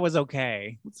one I thought was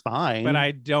okay, It's fine. but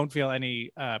I don't feel any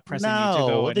pressing need to go.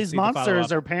 No, And these see the monsters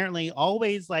follow-up. are apparently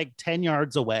always like 10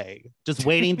 yards away, just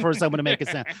waiting for someone to make a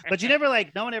sound. But you never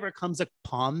like, no one ever comes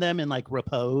upon them in like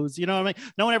repose. You know what I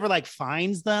mean? No one ever like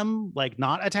finds them like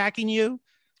not attacking you.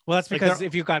 Well, that's Like, because they're-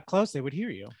 if you got close, they would hear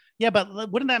you. Yeah,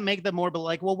 but wouldn't that make them more? But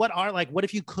like, well, what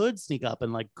if you could sneak up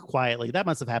and like quietly? That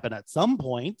must have happened at some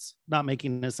point, not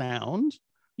making a sound.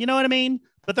 You know what I mean?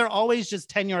 But they're always just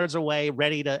 10 yards away,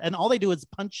 ready to, and all they do is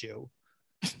punch you.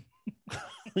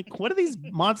 Like, what do these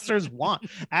monsters want?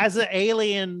 As an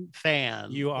Alien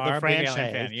fan, You of are the a big Alien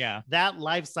franchise, fan, yeah. that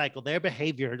life cycle, their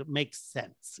behavior makes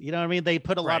sense. You know what I mean? They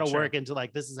put a lot Right, of sure. work into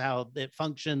like, this is how it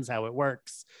functions, how it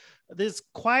works. This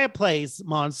Quiet Place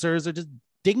monsters are just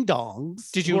ding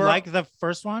dongs. Did you like the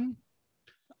first one?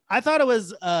 I thought it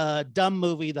was a dumb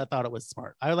movie that thought it was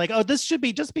smart. I was like, oh, this should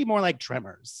be just be more like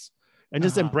Tremors and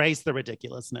just Uh-huh. embrace the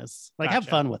ridiculousness. Like, have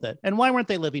Gotcha. fun with it. And why weren't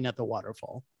they living at the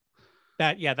waterfall?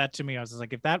 That to me, I was just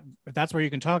like, if that's where you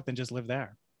can talk, then just live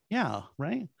there. Yeah,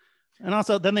 right. And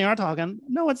also, then they are talking.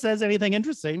 No one says anything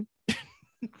interesting.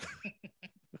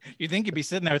 You think you'd be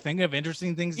sitting there thinking of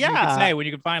interesting things you Yeah. could say when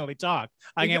you could finally talk.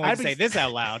 I can't wait I'd to be- say this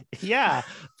out loud. Yeah,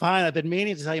 fine. I've been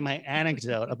meaning to tell you my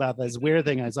anecdote about this weird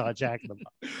thing I saw at Jack in the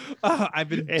Box. Oh, I've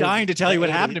been It's dying to tell you what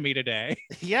the happened 80s. to me today.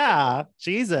 Yeah,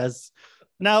 Jesus.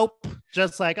 Nope.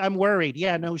 Just like, I'm worried.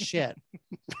 Yeah, no shit.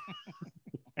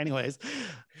 Anyways,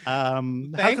 how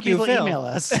can people email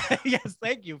us? Yes,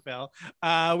 thank you, Phil.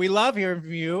 We love hearing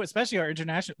from you, especially our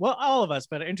international, well, all of us,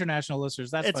 but international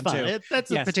listeners. That's It's fun fun. too. That's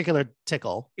a particular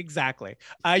tickle. Exactly.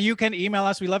 You can email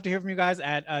us. We love to hear from you guys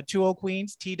at 2 Old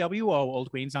Queens, TWO Old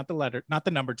Queens, not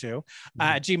the number 2,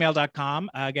 at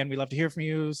gmail.com. Again, we love to hear from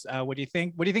you. What do you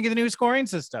think? What do you think of the new scoring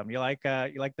system? You like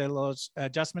the little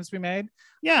adjustments we made?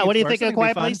 Yeah. What do you think of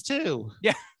Quiet Place 2?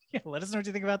 Yeah. Let us know what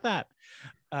you think about that.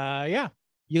 Yeah.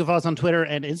 You can follow us on Twitter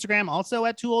and Instagram, also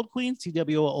at 2 Old Queens,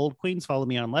 TWO Old Queens. Follow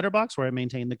me on Letterboxd, where I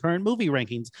maintain the current movie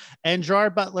rankings. And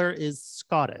Gerard Butler is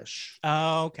Scottish.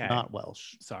 Oh, okay. Not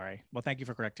Welsh. Sorry. Well, thank you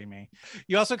for correcting me.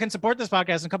 You also can support this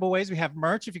podcast in a couple of ways. We have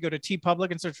merch. If you go to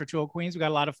TeePublic and search for 2 Old Queens, we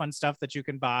got a lot of fun stuff that you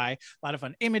can buy. A lot of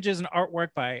fun images and artwork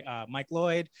by Mike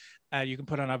Lloyd. You can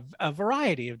put on a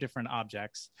variety of different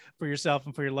objects for yourself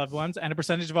and for your loved ones. And a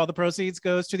percentage of all the proceeds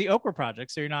goes to the Okra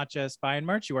Project. So you're not just buying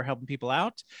merch, you are helping people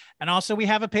out. And also we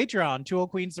have a Patreon, 2 Old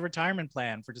Queens, the retirement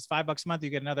plan. For just $5 a month, you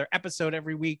get another episode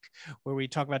every week where we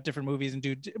talk about different movies and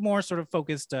do more sort of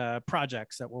focused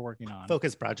projects that we're working on.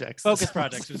 Focus projects,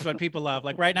 which is what people love.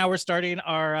 Like right now we're starting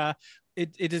our,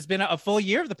 it has been a full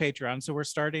year of the Patreon. So we're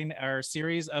starting our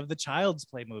series of the Child's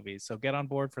Play movies. So get on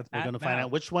board for that. We're going to find out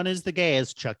which one is the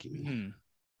gayest Chucky. Mm-hmm.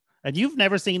 And you've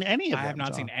never seen any of them. I have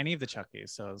not seen any of the Chuckies.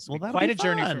 So it's quite a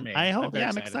journey for me. I hope.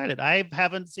 I'm excited. I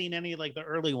haven't seen any like the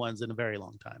early ones in a very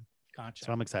long time. Gotcha.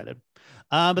 So I'm excited.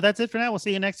 But that's it for now. We'll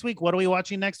see you next week. What are we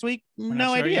watching next week?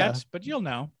 No idea yet, but you'll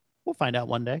know. We'll find out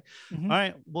one day. Mm-hmm. All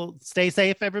right. Well, stay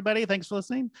safe, everybody. Thanks for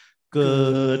listening.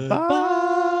 Goodbye.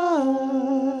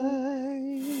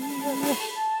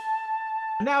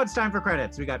 Now it's time for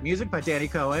credits. We got music by Danny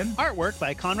Cohen, artwork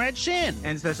by Conrad Shin,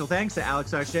 and special thanks to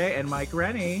Alex Arche and Mike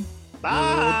Rennie.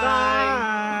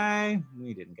 Bye. Goodbye.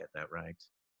 We didn't get that right.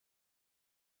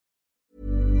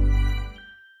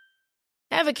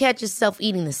 Ever catch yourself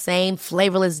eating the same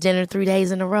flavorless dinner 3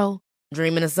 days in a row?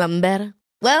 Dreaming of something better?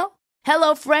 Well,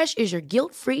 HelloFresh is your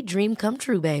guilt-free dream come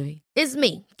true, baby. It's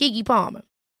me, Keke Palmer.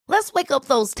 Let's wake up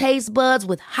those taste buds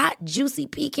with hot, juicy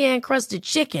pecan-crusted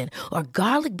chicken or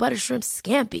garlic butter shrimp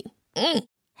scampi.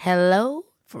 Hello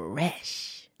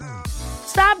Fresh.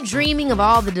 Stop dreaming of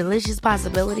all the delicious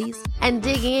possibilities and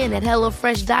dig in at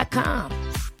HelloFresh.com.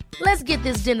 Let's get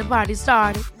this dinner party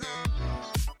started.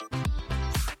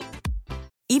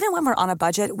 Even when we're on a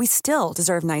budget, we still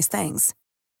deserve nice things.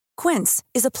 Quince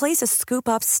is a place to scoop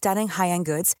up stunning high-end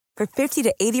goods for 50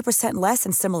 to 80% less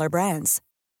than similar brands.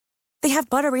 They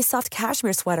have buttery soft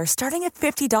cashmere sweaters starting at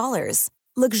 $50,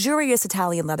 luxurious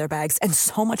Italian leather bags, and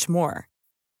so much more.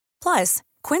 Plus,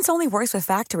 Quince only works with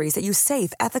factories that use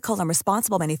safe, ethical, and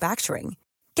responsible manufacturing.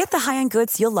 Get the high-end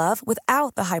goods you'll love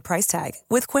without the high price tag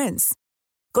with Quince.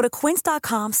 Go to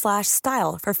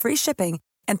quince.com/style for free shipping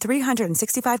and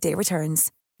 365-day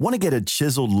returns. Want to get a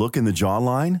chiseled look in the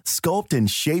jawline? Sculpt and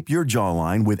shape your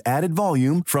jawline with added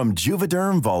volume from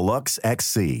Juvederm Volux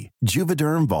XC.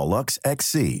 Juvederm Volux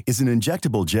XC is an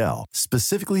injectable gel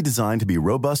specifically designed to be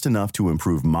robust enough to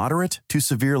improve moderate to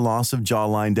severe loss of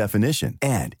jawline definition.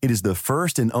 And it is the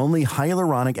first and only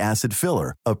hyaluronic acid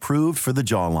filler approved for the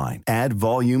jawline. Add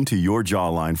volume to your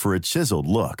jawline for a chiseled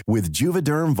look with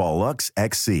Juvederm Volux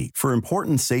XC. For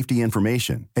important safety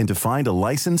information and to find a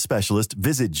licensed specialist,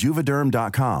 visit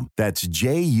Juvederm.com. That's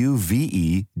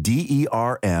Juvederm.com.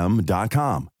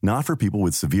 Not for people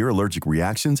with severe allergic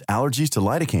reactions, allergies to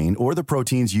lidocaine, or the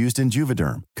proteins used in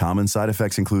Juvederm. Common side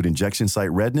effects include injection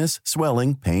site redness,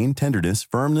 swelling, pain, tenderness,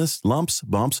 firmness, lumps,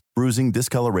 bumps, bruising,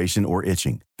 discoloration, or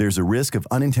itching. There's a risk of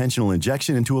unintentional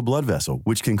injection into a blood vessel,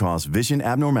 which can cause vision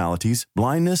abnormalities,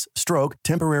 blindness, stroke,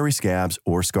 temporary scabs,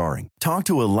 or scarring. Talk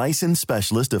to a licensed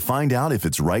specialist to find out if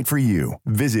it's right for you.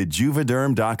 Visit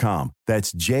Juvederm.com.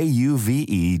 That's Juvederm.com.